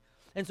offering.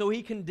 And so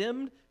He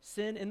condemned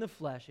sin in the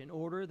flesh in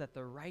order that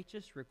the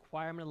righteous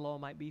requirement of the law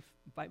might be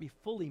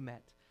fully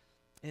met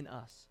in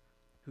us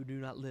who do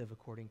not live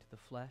according to the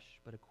flesh,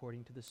 but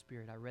according to the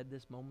Spirit. I read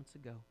this moments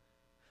ago.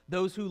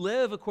 Those who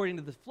live according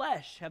to the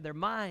flesh have their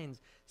minds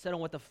set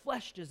on what the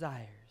flesh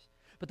desires.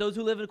 But those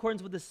who live in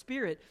accordance with the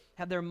Spirit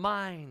have their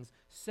minds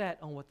set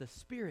on what the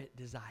Spirit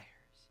desires.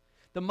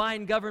 The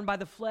mind governed by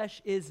the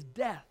flesh is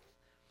death,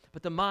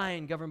 but the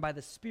mind governed by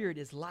the Spirit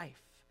is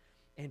life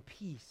and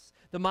peace.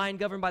 The mind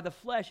governed by the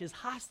flesh is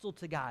hostile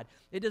to God.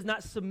 It does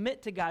not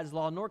submit to God's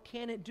law, nor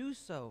can it do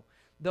so.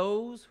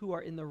 Those who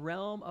are in the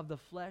realm of the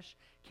flesh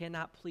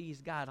cannot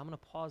please God. I'm going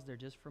to pause there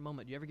just for a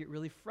moment. Do you ever get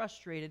really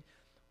frustrated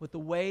with the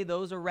way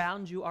those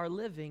around you are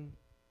living?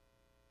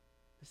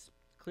 This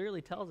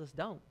clearly tells us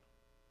don't.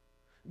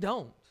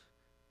 Don't.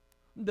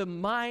 The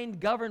mind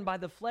governed by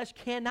the flesh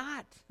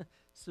cannot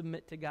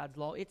submit to God's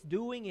law. It's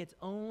doing its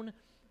own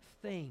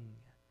thing.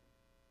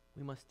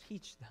 We must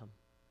teach them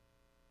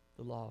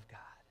the law of God.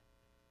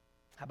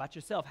 How about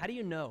yourself? How do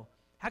you know?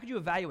 How could you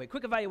evaluate?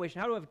 Quick evaluation.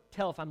 How do I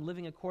tell if I'm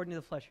living according to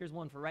the flesh? Here's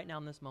one for right now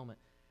in this moment.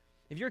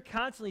 If you're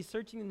constantly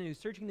searching the news,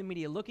 searching the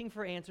media, looking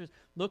for answers,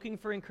 looking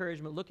for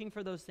encouragement, looking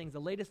for those things, the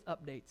latest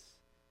updates,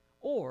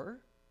 or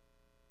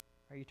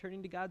are you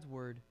turning to God's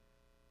Word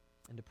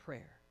and to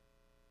prayer,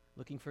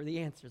 looking for the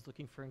answers,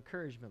 looking for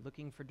encouragement,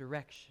 looking for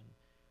direction?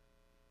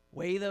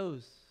 Weigh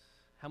those.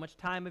 How much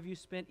time have you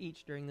spent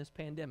each during this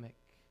pandemic?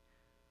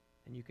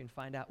 And you can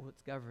find out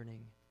what's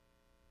governing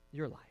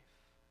your life.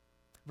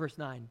 Verse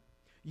 9,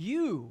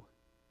 you,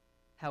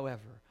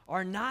 however,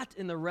 are not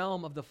in the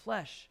realm of the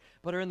flesh,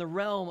 but are in the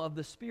realm of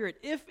the Spirit,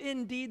 if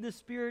indeed the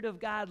Spirit of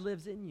God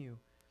lives in you.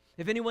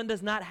 If anyone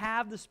does not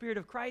have the Spirit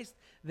of Christ,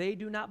 they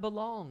do not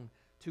belong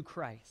to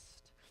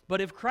Christ.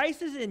 But if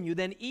Christ is in you,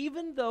 then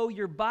even though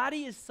your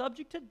body is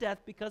subject to death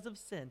because of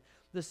sin,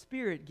 the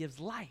Spirit gives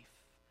life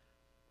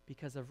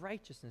because of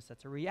righteousness.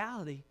 That's a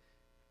reality.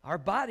 Our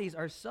bodies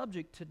are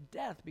subject to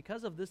death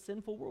because of this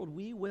sinful world.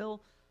 We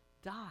will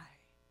die.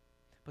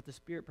 But the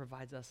Spirit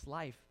provides us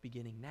life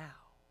beginning now.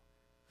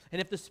 And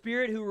if the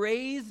Spirit who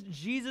raised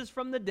Jesus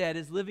from the dead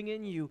is living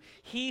in you,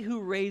 he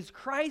who raised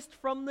Christ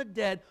from the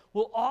dead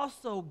will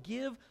also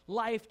give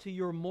life to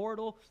your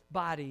mortal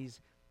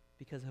bodies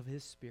because of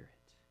his Spirit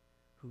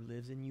who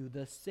lives in you.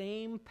 The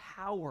same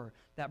power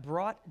that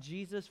brought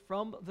Jesus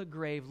from the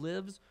grave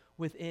lives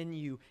within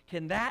you.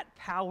 Can that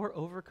power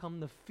overcome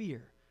the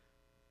fear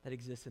that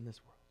exists in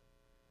this world?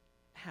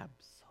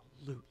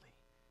 Absolutely.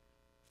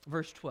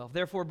 Verse 12,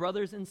 therefore,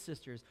 brothers and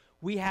sisters,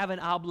 we have a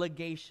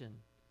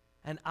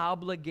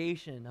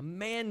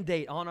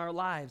mandate on our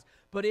lives,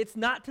 but it's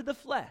not to the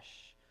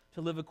flesh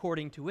to live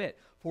according to it.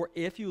 For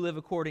if you live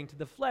according to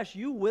the flesh,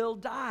 you will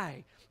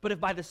die. But if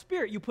by the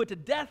Spirit you put to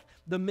death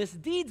the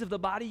misdeeds of the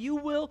body, you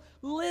will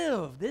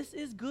live. This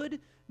is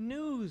good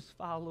news,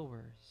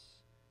 followers.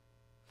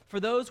 For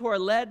those who are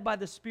led by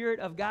the Spirit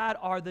of God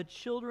are the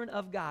children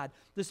of God.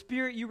 The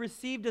Spirit you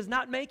received does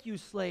not make you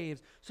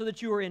slaves, so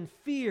that you are in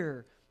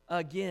fear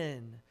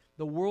again.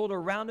 The world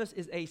around us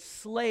is a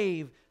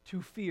slave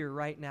to fear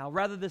right now.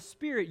 Rather, the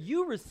Spirit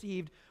you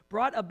received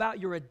brought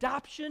about your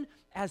adoption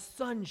as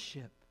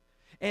sonship.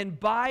 And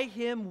by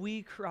him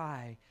we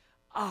cry,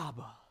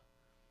 Abba,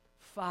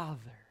 Father,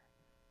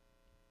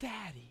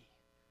 Daddy.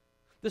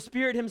 The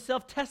Spirit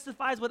himself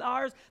testifies with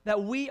ours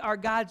that we are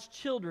God's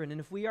children. And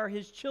if we are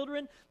his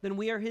children, then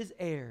we are his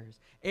heirs.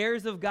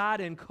 Heirs of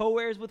God and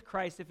co-heirs with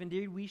Christ, if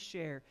indeed we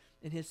share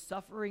in his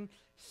suffering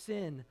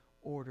sin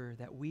order,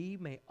 that we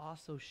may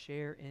also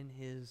share in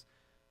his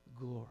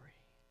glory.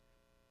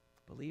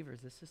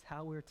 Believers, this is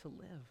how we're to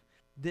live.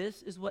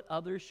 This is what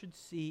others should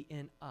see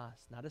in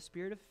us. Not a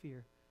spirit of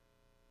fear,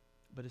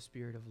 but a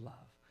spirit of love,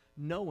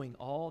 knowing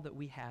all that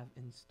we have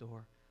in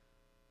store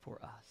for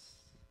us.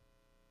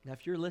 Now,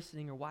 if you're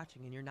listening or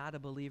watching and you're not a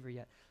believer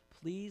yet,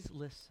 please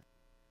listen,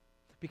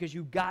 because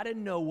you've got to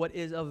know what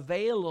is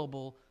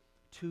available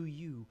to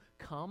you.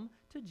 Come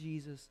to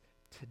Jesus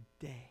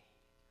today.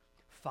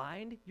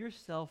 Find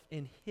yourself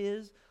in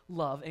his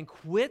love and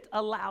quit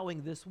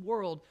allowing this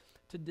world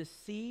to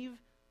deceive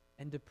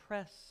and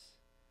depress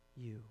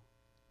you.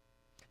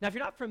 Now, if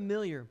you're not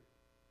familiar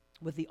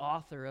with the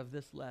author of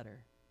this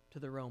letter to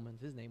the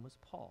Romans, his name was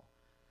Paul.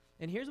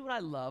 And here's what I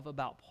love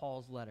about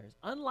Paul's letters.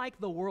 Unlike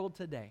the world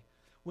today,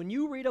 when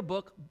you read a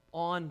book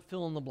on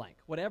fill in the blank,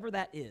 whatever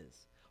that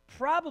is,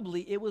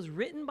 probably it was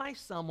written by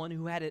someone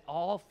who had it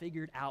all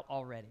figured out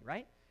already,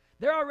 right?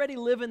 They're already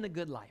living the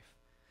good life.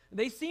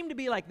 They seem to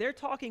be like they're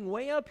talking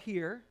way up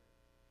here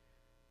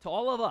to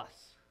all of us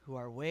who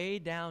are way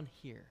down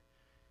here.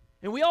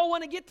 And we all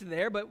want to get to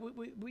there, but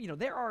we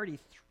they're already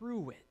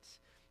through it.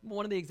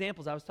 One of the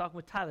examples, I was talking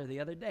with Tyler the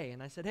other day,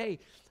 and I said,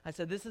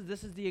 this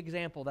is the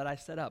example that I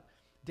set up.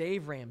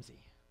 Dave Ramsey.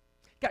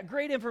 Got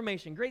great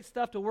information, great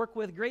stuff to work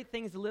with, great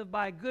things to live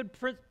by, good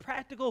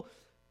practical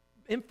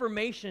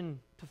information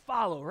to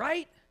follow,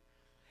 right?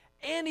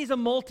 And he's a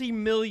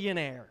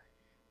multi-millionaire.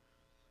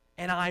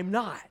 And I'm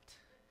not.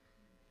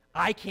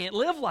 I can't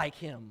live like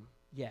him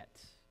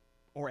yet,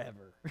 or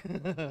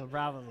ever,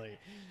 probably.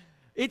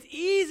 It's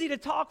easy to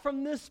talk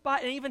from this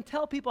spot and even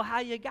tell people how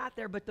you got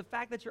there, but the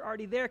fact that you're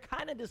already there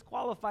kind of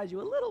disqualifies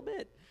you a little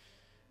bit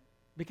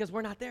because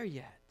we're not there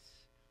yet.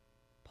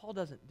 Paul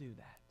doesn't do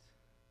that.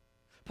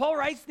 Paul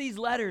writes these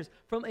letters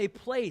from a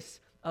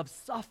place of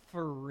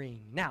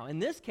suffering. Now, in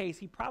this case,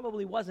 he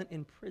probably wasn't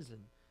in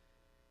prison.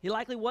 He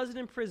likely wasn't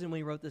in prison when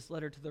he wrote this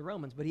letter to the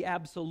Romans, but he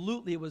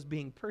absolutely was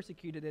being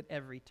persecuted at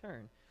every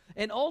turn.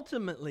 And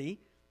ultimately,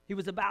 he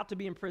was about to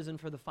be in prison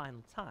for the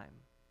final time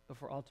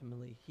before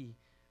ultimately he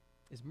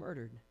is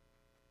murdered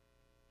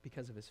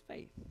because of his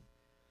faith.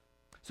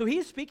 So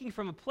he's speaking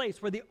from a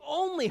place where the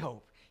only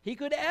hope he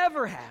could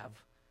ever have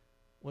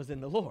was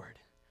in the Lord.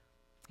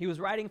 He was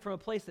writing from a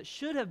place that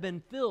should have been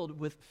filled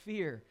with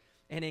fear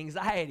and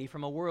anxiety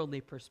from a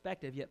worldly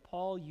perspective, yet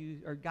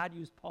God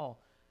used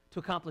Paul to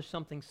accomplish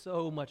something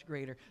so much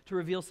greater, to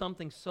reveal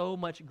something so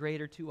much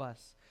greater to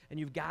us. And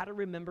you've got to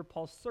remember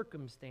Paul's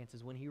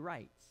circumstances when he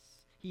writes.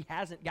 He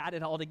hasn't got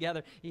it all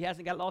together. He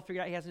hasn't got it all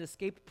figured out. He hasn't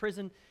escaped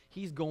prison.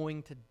 He's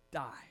going to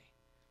die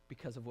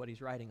because of what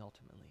he's writing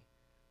ultimately.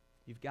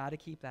 You've got to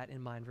keep that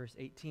in mind. Verse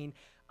 18,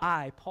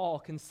 I, Paul,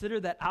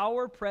 consider that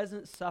our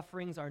present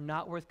sufferings are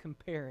not worth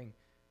comparing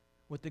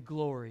with the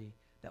glory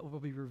that will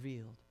be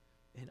revealed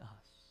in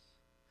us.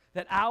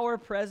 That our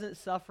present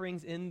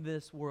sufferings in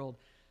this world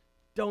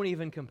don't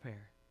even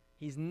compare.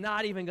 He's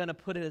not even going to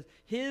put it as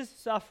his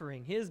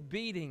suffering, his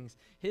beatings,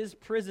 his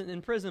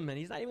imprisonment.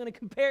 He's not even going to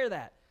compare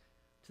that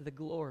to the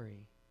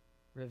glory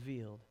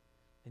revealed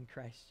in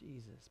Christ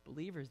Jesus.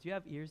 Believers, do you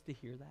have ears to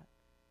hear that?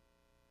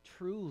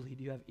 Truly,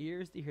 do you have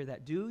ears to hear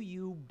that? Do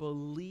you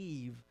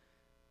believe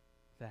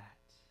that?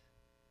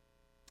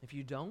 If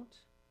you don't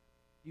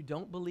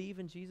believe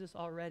in Jesus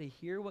already,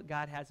 hear what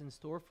God has in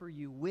store for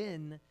you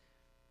when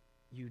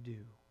you do.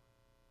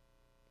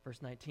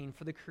 Verse 19,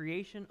 for the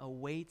creation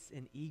awaits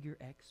in eager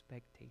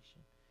expectation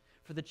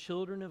for the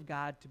children of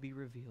God to be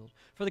revealed.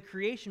 For the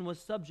creation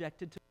was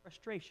subjected to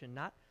frustration,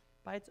 not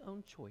by its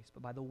own choice,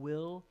 but by the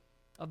will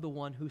of the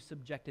one who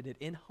subjected it,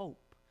 in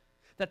hope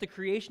that the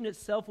creation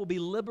itself will be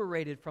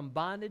liberated from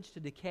bondage to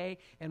decay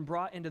and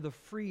brought into the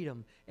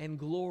freedom and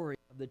glory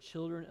of the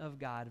children of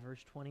God.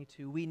 Verse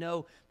 22, we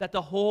know that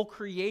the whole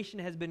creation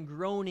has been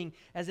groaning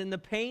as in the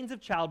pains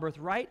of childbirth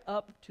right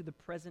up to the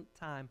present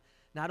time.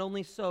 Not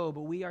only so,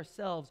 but we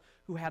ourselves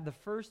who have the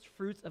first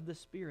fruits of the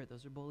Spirit,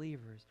 those are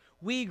believers,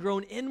 we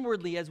groan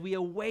inwardly as we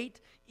await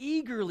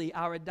eagerly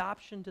our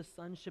adoption to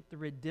sonship, the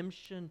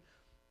redemption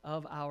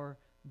of our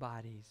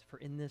bodies. For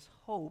in this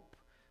hope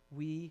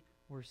we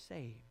were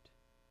saved.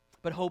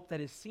 But hope that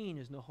is seen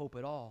is no hope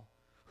at all.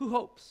 Who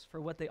hopes for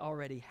what they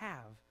already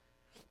have?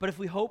 But if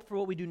we hope for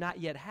what we do not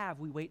yet have,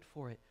 we wait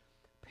for it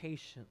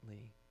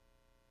patiently.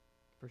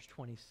 Verse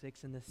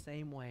 26, in the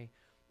same way,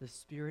 the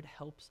Spirit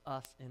helps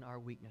us in our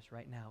weakness,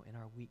 right now, in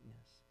our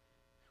weakness.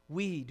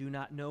 We do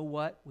not know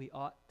what we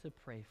ought to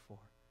pray for,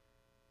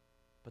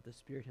 but the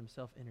Spirit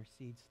himself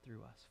intercedes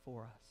through us,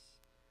 for us,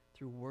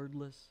 through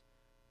wordless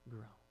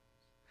groans.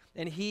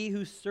 And he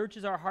who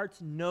searches our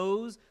hearts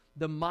knows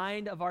the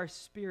mind of our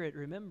spirit.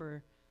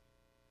 Remember,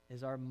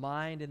 is our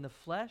mind in the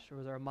flesh or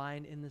is our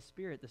mind in the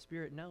Spirit? The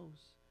Spirit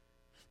knows.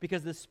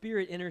 Because the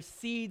Spirit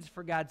intercedes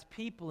for God's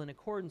people in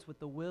accordance with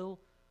the will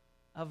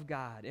of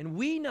God. And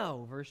we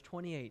know, verse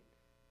 28,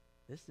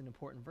 this is an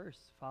important verse,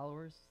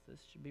 followers. This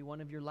should be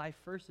one of your life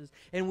verses.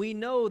 And we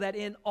know that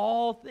in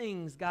all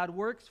things God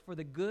works for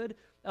the good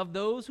of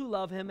those who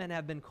love him and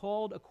have been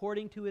called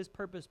according to his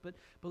purpose. But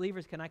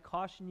believers, can I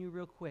caution you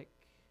real quick?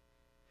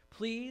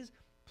 Please,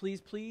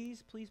 please,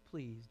 please, please,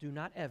 please do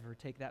not ever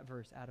take that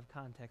verse out of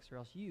context or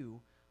else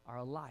you are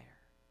a liar.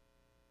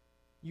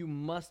 You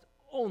must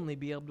only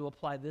be able to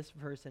apply this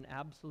verse in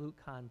absolute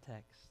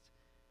context.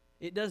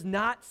 It does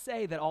not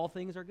say that all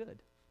things are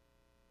good.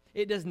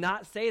 It does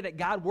not say that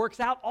God works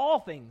out all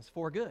things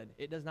for good.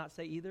 It does not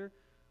say either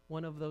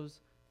one of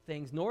those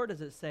things, nor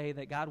does it say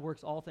that God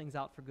works all things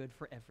out for good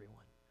for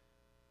everyone.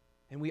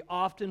 And we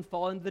often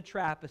fall into the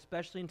trap,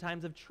 especially in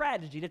times of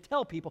tragedy, to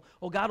tell people,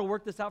 oh, God will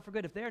work this out for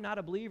good. If they're not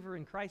a believer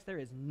in Christ, there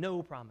is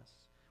no promise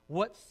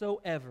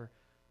whatsoever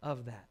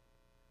of that.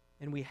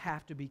 And we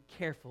have to be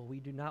careful.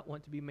 We do not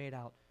want to be made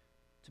out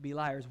to be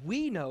liars.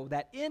 We know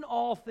that in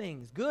all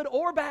things, good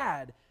or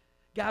bad,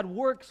 God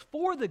works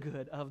for the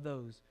good of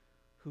those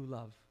who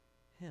love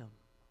him.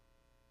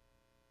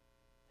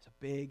 It's a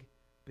big,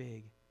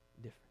 big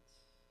difference.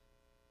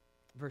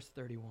 Verse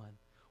 31.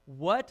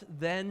 What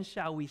then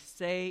shall we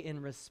say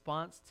in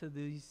response to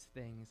these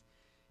things?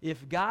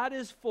 If God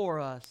is for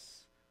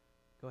us,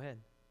 go ahead.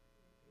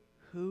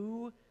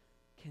 Who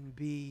can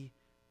be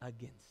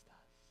against us?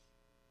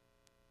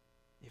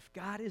 If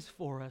God is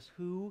for us,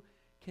 who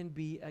can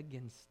be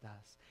against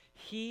us?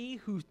 He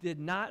who did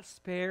not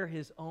spare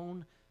his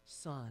own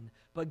Son,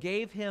 but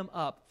gave him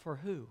up for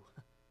who?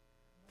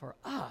 For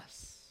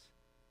us.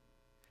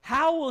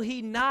 How will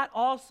he not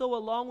also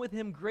along with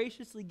him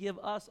graciously give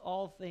us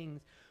all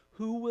things?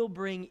 Who will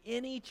bring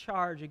any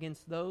charge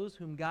against those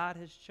whom God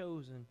has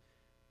chosen?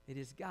 It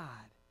is God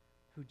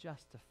who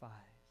justifies.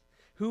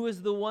 Who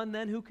is the one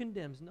then who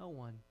condemns? No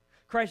one.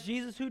 Christ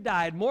Jesus, who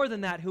died, more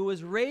than that, who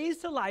was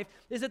raised to life,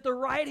 is at the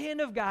right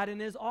hand of God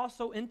and is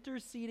also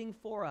interceding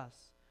for us.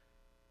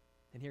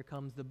 And here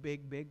comes the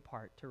big, big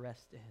part to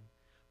rest in.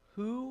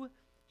 Who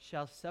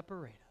shall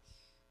separate us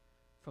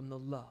from the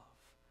love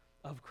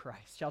of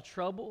Christ? Shall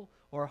trouble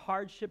or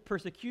hardship,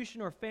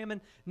 persecution or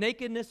famine,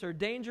 nakedness or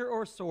danger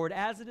or sword,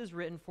 as it is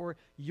written, for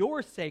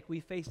your sake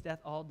we face death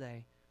all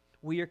day.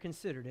 We are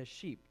considered as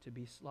sheep to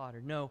be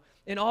slaughtered. No,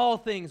 in all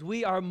things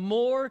we are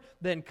more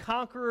than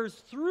conquerors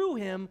through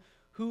him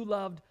who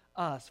loved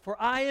us. For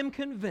I am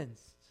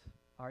convinced,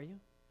 are you?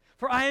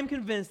 For I am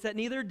convinced that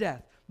neither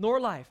death, nor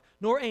life,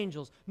 nor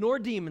angels, nor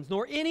demons,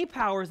 nor any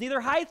powers, neither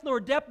height nor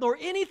depth, nor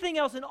anything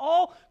else in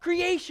all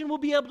creation will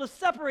be able to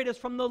separate us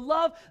from the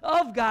love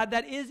of God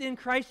that is in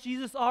Christ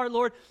Jesus our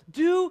Lord.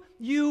 Do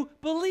you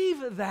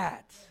believe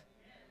that?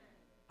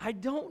 I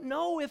don't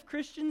know if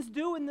Christians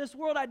do in this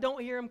world. I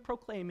don't hear them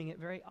proclaiming it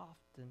very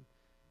often.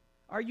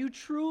 Are you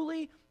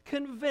truly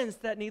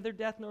convinced that neither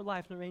death, nor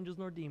life, nor angels,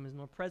 nor demons,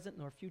 nor present,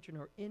 nor future,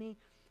 nor any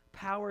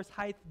powers,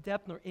 height,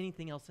 depth, nor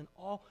anything else in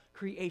all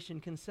creation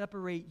can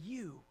separate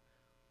you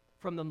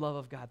from the love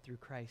of God through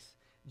Christ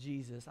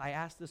Jesus? I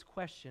asked this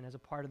question as a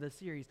part of this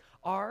series.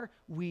 Are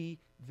we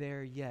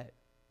there yet?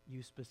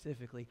 You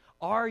specifically.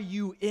 Are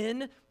you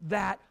in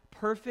that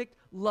perfect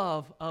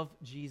love of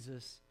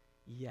Jesus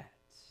yet?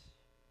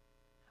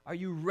 Are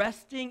you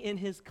resting in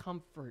his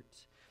comfort?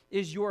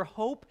 Is your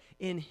hope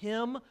in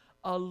him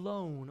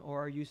alone,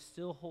 or are you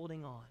still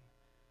holding on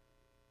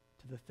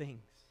to the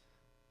things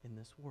in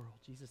this world?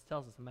 Jesus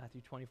tells us in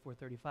Matthew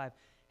 24:35,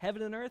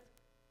 heaven and earth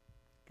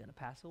going to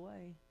pass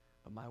away,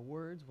 but my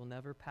words will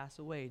never pass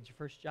away.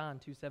 1 John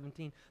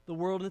 2:17, the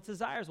world and its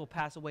desires will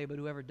pass away, but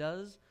whoever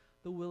does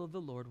the will of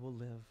the Lord will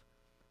live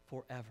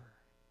forever.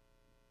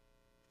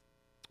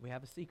 We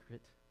have a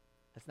secret.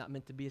 That's not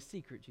meant to be a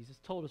secret. Jesus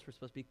told us we're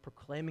supposed to be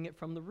proclaiming it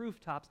from the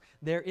rooftops.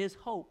 There is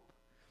hope.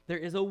 There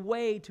is a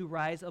way to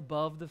rise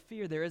above the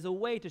fear. There is a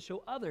way to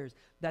show others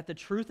that the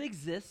truth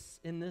exists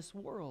in this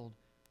world.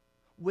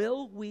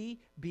 Will we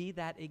be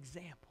that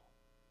example?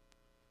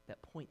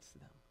 that points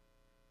them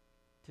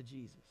to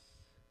Jesus.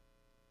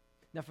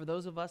 Now, for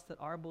those of us that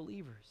are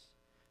believers,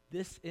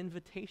 this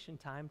invitation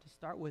time to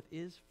start with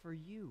is for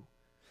you.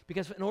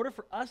 Because in order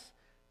for us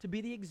to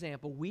be the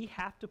example, we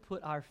have to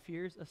put our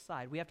fears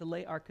aside. We have to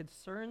lay our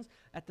concerns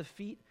at the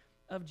feet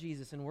of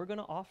Jesus. And we're going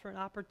to offer an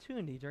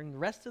opportunity during the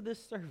rest of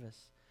this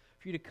service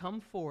for you to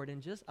come forward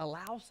and just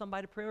allow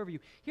somebody to pray over you.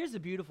 Here's the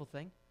beautiful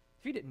thing.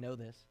 If you didn't know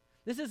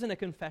this isn't a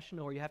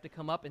confessional where you have to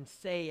come up and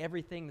say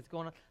everything that's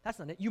going on. That's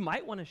not it. You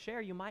might want to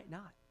share, you might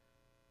not.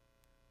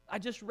 I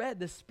just read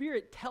the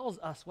Spirit tells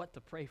us what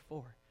to pray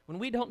for. When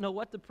we don't know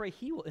what to pray,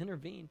 He will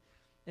intervene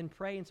and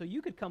pray. And so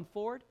you could come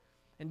forward,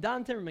 and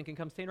Don Timmerman can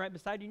come stand right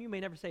beside you, and you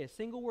may never say a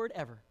single word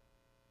ever.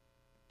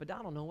 But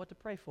Don will know what to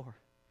pray for.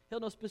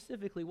 He'll know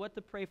specifically what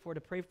to pray for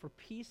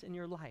peace in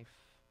your life.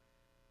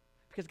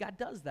 Because God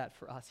does that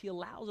for us. He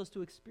allows us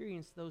to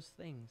experience those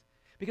things.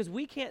 Because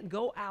we can't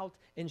go out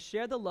and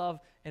share the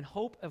love and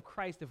hope of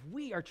Christ if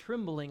we are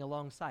trembling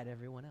alongside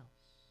everyone else.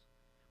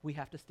 We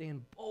have to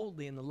stand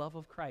boldly in the love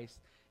of Christ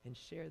and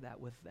share that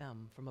with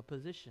them from a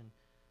position.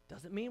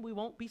 Doesn't mean we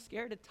won't be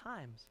scared at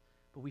times,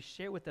 but we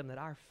share with them that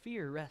our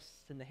fear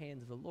rests in the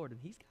hands of the Lord, and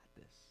He's got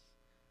this.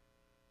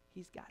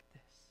 He's got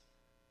this.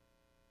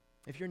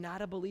 If you're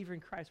not a believer in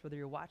Christ, whether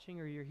you're watching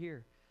or you're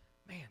here,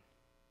 man,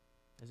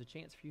 there's a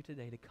chance for you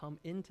today to come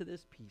into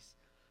this peace,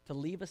 to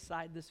leave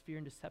aside this fear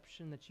and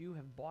deception that you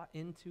have bought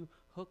into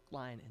hook,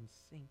 line, and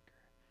sinker.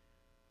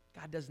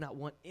 God does not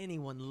want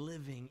anyone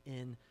living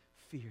in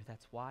fear.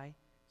 That's why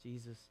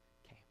Jesus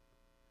came.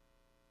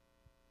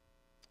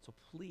 So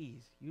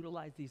please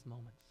utilize these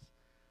moments.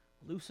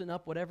 Loosen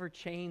up whatever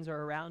chains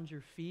are around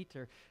your feet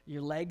or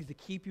your legs to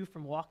keep you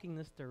from walking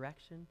this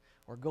direction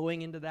or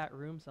going into that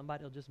room.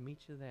 Somebody will just meet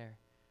you there.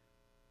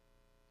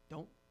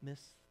 Don't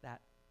miss that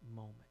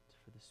moment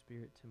for the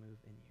Spirit to move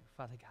in you.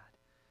 Father God,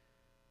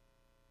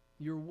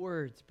 your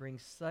words bring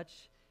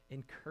such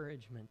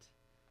encouragement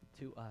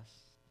to us.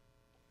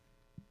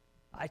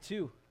 I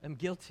too am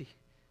guilty.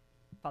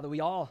 Father, we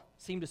all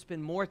seem to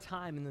spend more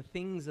time in the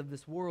things of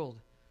this world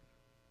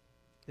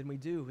than we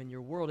do in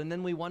your world. And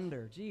then we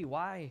wonder, gee,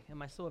 why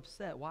am I so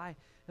upset? Why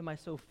am I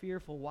so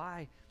fearful?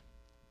 Why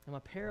am I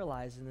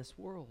paralyzed in this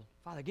world?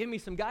 Father, give me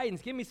some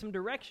guidance. Give me some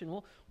direction.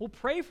 We'll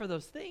pray for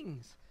those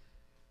things.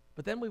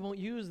 But then we won't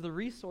use the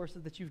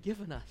resources that you've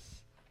given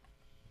us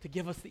to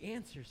give us the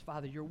answers.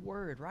 Father, your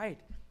word, right,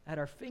 at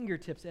our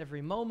fingertips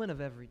every moment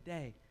of every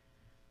day.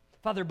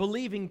 Father,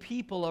 believing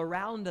people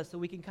around us that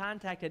we can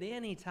contact at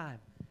any time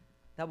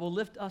that will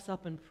lift us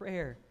up in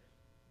prayer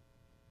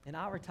in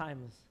our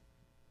times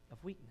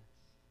of weakness.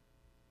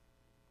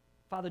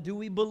 Father, do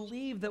we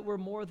believe that we're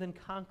more than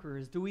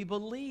conquerors? Do we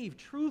believe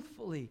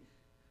truthfully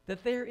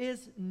that there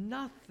is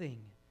nothing?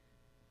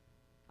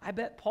 I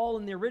bet Paul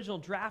in the original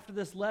draft of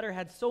this letter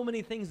had so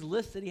many things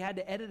listed he had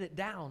to edit it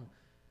down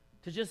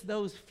to just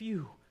those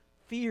few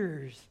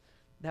fears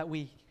that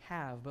we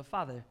have. But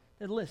Father,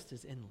 the list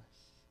is endless.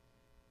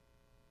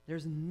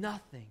 There's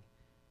nothing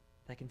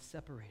that can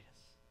separate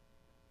us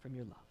from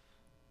your love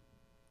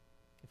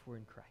if we're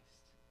in Christ.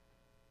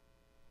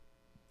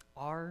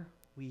 Are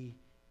we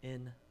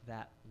in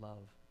that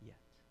love yet?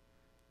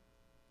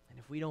 And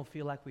if we don't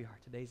feel like we are,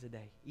 today's the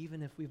day.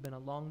 Even if we've been a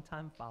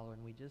long-time follower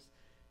and we just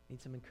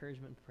need some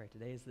encouragement and prayer,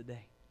 today is the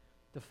day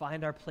to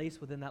find our place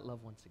within that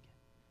love once again.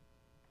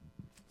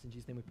 It's in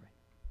Jesus' name we pray.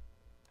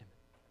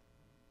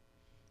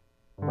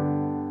 Amen.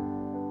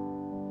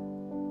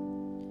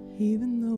 Even though